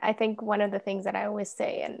 Yeah, I think one of the things that I always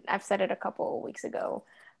say, and I've said it a couple of weeks ago,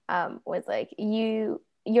 was like your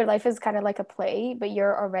life is kind of like a play, but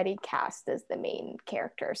you're already cast as the main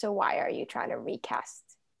character. So why are you trying to recast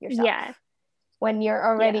yourself? Yeah. When you're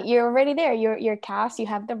already there, you're cast, you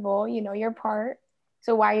have the role, you know your part.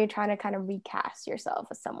 So why are you trying to kind of recast yourself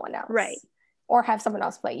as someone else? Right. Or have someone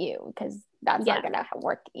else play you, because that's not gonna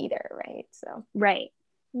work either, right? So right.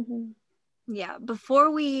 Yeah,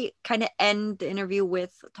 before we kind of end the interview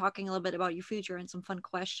with talking a little bit about your future and some fun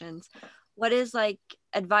questions, what is like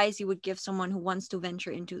advice you would give someone who wants to venture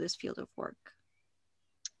into this field of work?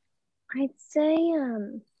 I'd say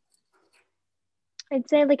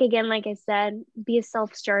like, again, like I said, be a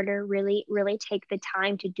self-starter, really, really take the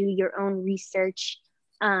time to do your own research,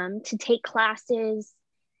 to take classes,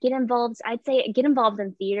 get involved. I'd say get involved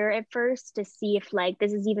in theater at first to see if like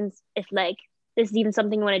this is even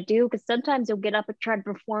something you want to do. Because sometimes you'll get up and try to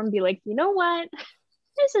perform, and be like, you know what,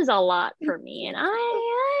 this is a lot for me, and I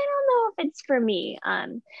don't know if it's for me.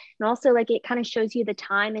 And also like it kind of shows you the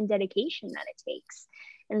time and dedication that it takes.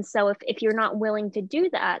 And so if you're not willing to do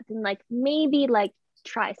that, then like maybe like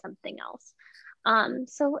try something else.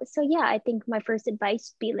 So yeah, I think my first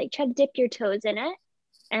advice would be like try to dip your toes in it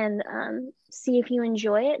and see if you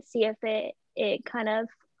enjoy it, see if it kind of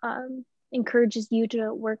encourages you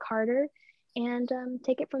to work harder, and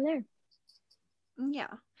take it from there.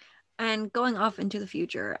 Yeah. And going off into the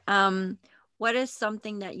future, what is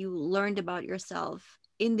something that you learned about yourself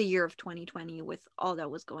in the year of 2020 with all that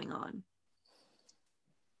was going on?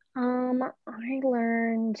 I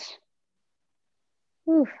learned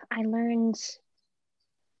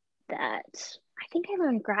that I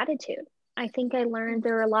learned gratitude. I think I learned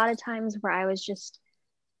there were a lot of times where I was just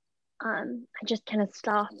I just kind of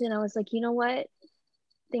stopped and I was like, you know what?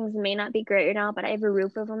 Things may not be great right now, but I have a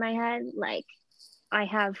roof over my head. Like I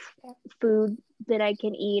have food that I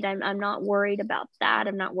can eat. I'm not worried about that.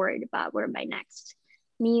 I'm not worried about where my next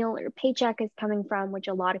meal or paycheck is coming from, which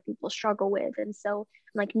a lot of people struggle with. And so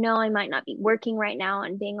I'm like, no, I might not be working right now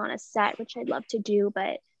and being on a set, which I'd love to do,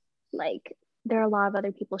 but like there are a lot of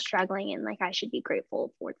other people struggling, and like I should be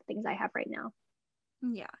grateful for the things I have right now.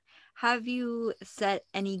 Yeah. Have you set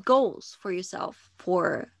any goals for yourself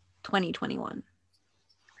for 2021?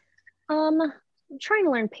 I'm trying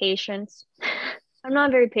to learn patience. I'm not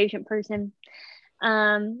a very patient person.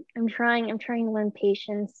 I'm trying to learn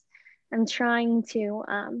patience. I'm trying to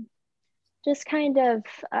just kind of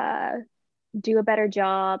do a better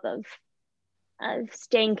job of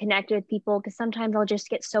staying connected with people, because sometimes I'll just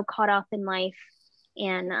get so caught up in life,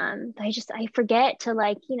 and I forget to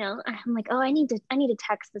like, you know, I'm like, oh, I need to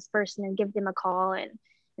text this person and give them a call and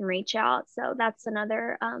reach out. So that's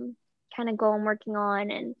another kind of goal I'm working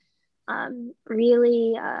on. And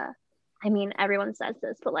really I mean, everyone says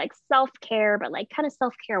this, but like self-care, but like kind of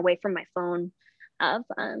self-care away from my phone. Of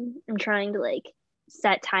I'm trying to like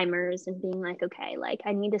set timers and being like, okay, like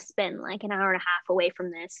I need to spend like an hour and a half away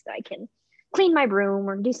from this so I can clean my room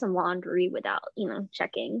or do some laundry without, you know,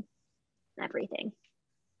 checking everything.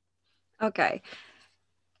 Okay.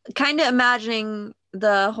 Kind of imagining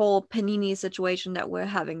the whole panini situation that we're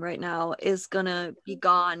having right now is gonna be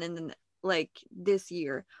gone in like this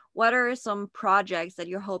year. What are some projects that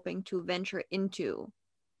you're hoping to venture into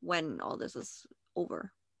when all this is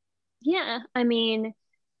over? Yeah, I mean,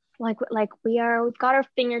 like we've got our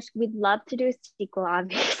fingers. We'd love to do a sequel,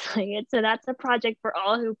 obviously. So that's a project we're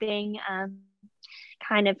all hoping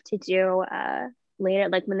kind of to do later,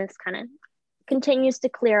 like when this kind of continues to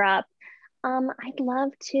clear up. I'd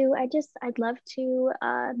love to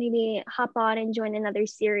maybe hop on and join another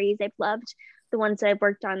series. I've loved the ones that I've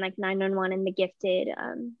worked on, like 911 and The Gifted.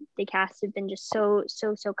 The cast have been just so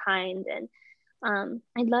kind, and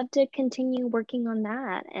I'd love to continue working on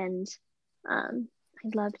that. And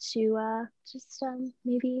I'd love to just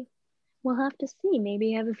maybe we'll have to see.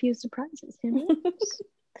 Maybe have a few surprises.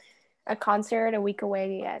 A concert a week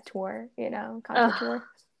away at tour, you know, concert tour.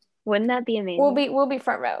 Wouldn't that be amazing? We'll be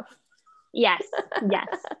front row. Yes,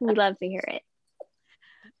 we'd love to hear it.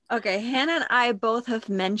 Okay, Hannah and I both have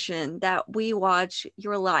mentioned that we watch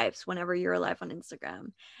your lives whenever you're live on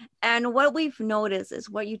Instagram. And what we've noticed is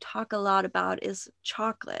what you talk a lot about is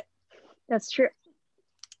chocolate. That's true.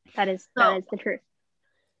 That is the truth.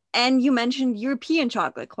 And you mentioned European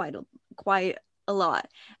chocolate quite a lot.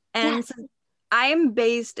 And since I'm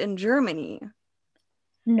based in Germany.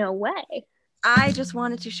 No way. I just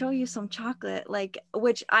wanted to show you some chocolate, like,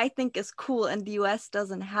 which I think is cool and the US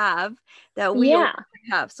doesn't have, that we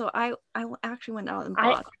have. So I actually went out and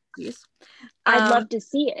bought these. I'd love to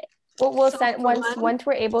see it. We'll send once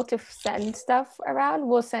we're able to send stuff around,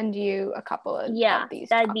 we'll send you a couple of these.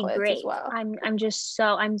 That'd be great as well.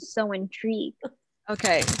 I'm so intrigued.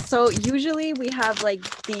 Okay, so usually we have like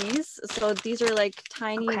these. So these are like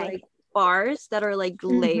tiny like bars that are like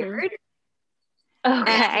layered.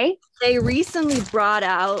 Okay. And they recently brought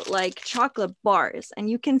out like chocolate bars, and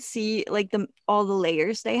you can see like all the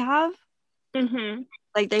layers they have. Mm-hmm.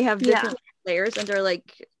 Like they have different layers, and they're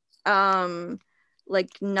like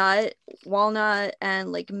nut, walnut,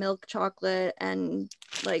 and like milk chocolate, and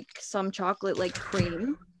like some chocolate like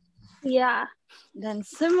cream. Yeah. Then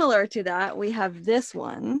similar to that, we have this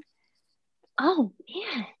one. Oh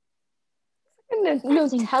yeah.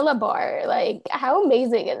 Nutella bar, like how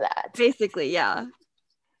amazing is that? Basically, yeah.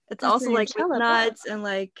 It's also like with nuts and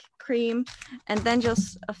like cream. And then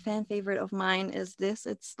just a fan favorite of mine is this.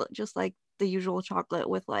 It's just like the usual chocolate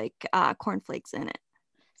with like cornflakes in it.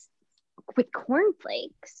 with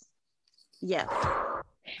cornflakes. Yes.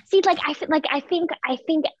 See, like I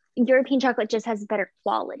think European chocolate just has better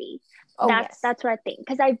quality. Oh, That's what I think.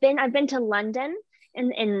 Because I've been to London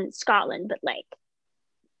and in Scotland, but like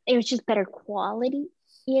it was just better quality.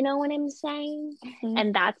 You know what I'm saying? Mm-hmm.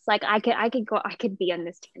 And that's like I could be on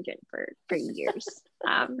this tangent for years.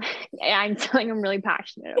 I'm something I'm really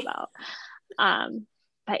passionate about.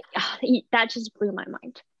 But that just blew my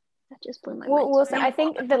mind. That just blew my mind. Wilson, I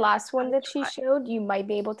think the last one that she showed, you might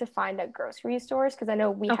be able to find at grocery stores because I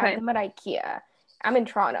know we have them at IKEA. I'm in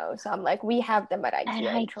Toronto, so I'm like, we have them at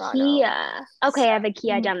IKEA in Toronto. Okay, I have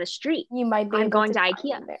IKEA down the street. You might be. I'm going to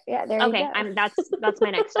IKEA. Yeah, there you go. Okay, that's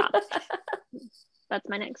my next stop. That's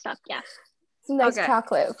my next stop. Yeah. Some nice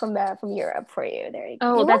chocolate from Europe for you. There you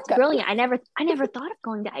go. Oh, that's brilliant. I never thought of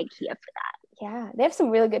going to IKEA for that. Yeah, they have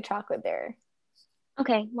some really good chocolate there.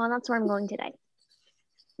 Okay, well, that's where I'm going today.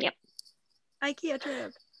 Yep. IKEA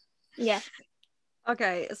trip. Yes.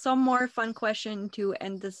 Okay, some more fun question to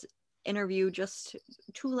end this interview, just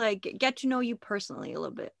to like get to know you personally a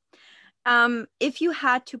little bit. If you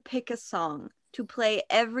had to pick a song to play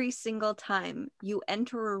every single time you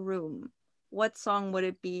enter a room, what song would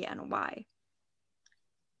it be and why?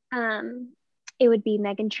 It would be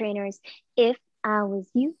Meghan Trainor's "If I Was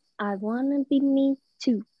You, I Wanna Be Me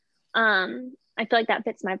Too." I feel like that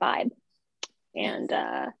fits my vibe, and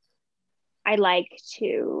I like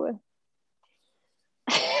to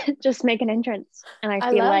just make an entrance, and I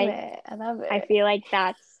love it. I feel like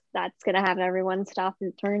that's gonna have everyone stop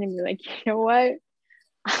and turn and be like, you know what,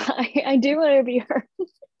 I do want to be heard.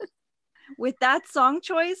 With that song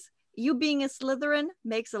choice, you being a Slytherin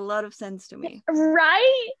makes a lot of sense to me.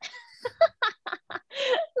 Right?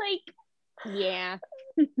 Like, yeah.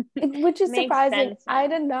 Which is surprising. I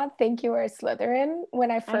did not think you were a Slytherin when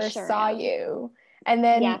I first saw you. And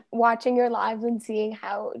then watching your lives and seeing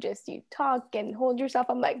how just you talk and hold yourself,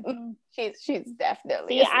 I'm like, she's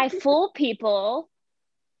definitely. See, I fool people.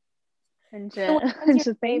 And what's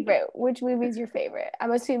your favorite? Which movie is your favorite?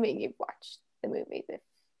 I'm assuming you've watched the movies.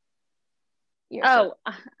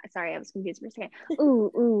 Sorry, I was confused for a second.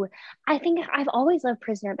 Ooh. I think I've always loved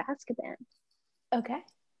Prisoner of Azkaban. Okay.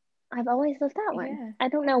 I've always loved that one. Yeah. I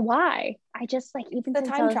don't know why. I just like even since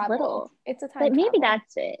I was little. It's a time travel. Maybe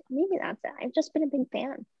that's it. I've just been a big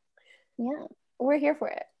fan. Yeah. We're here for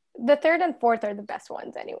it. The third and fourth are the best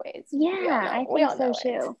ones anyways. Yeah, I think so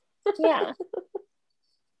too. Yeah.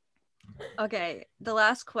 Okay, the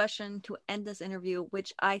last question to end this interview,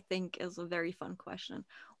 which I think is a very fun question.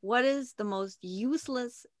 What is the most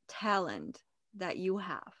useless talent that you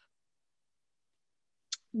have?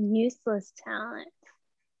 Useless talent.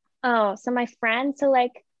 Oh, so my friend,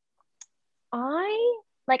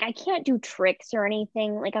 I can't do tricks or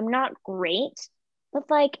anything. Like, I'm not great,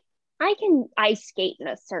 but like I can ice skate in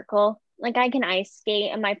a circle. Like, I can ice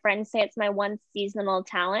skate, and my friends say it's my one seasonal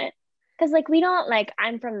talent. Because like we don't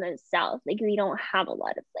I'm from the South, like we don't have a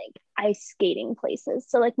lot of like ice skating places.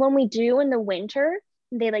 So like when we do in the winter,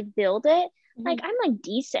 they like build it, like I'm like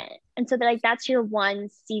decent. And so like that's your one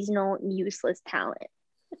seasonal useless talent.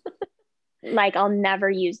 Like I'll never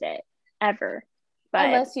use it ever. But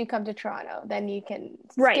unless you come to Toronto, then you can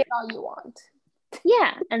skate all you want.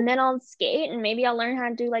 Yeah, and then I'll skate and maybe I'll learn how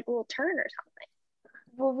to do like a little turn or something.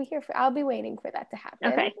 We'll be here I'll be waiting for that to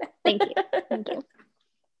happen. Okay, thank you. Thank you.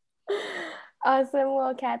 Awesome.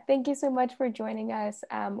 Well, Kat, thank you so much for joining us.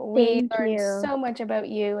 We learned so much about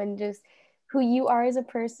you and just who you are as a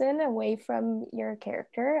person away from your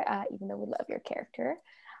character, even though we love your character.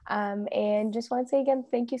 And just want to say again,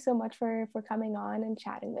 thank you so much for coming on and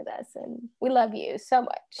chatting with us. And we love you so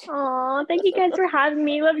much. Aw, thank you guys for having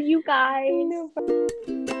me. Love you guys.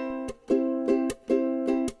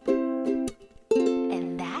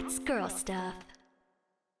 And that's girl stuff.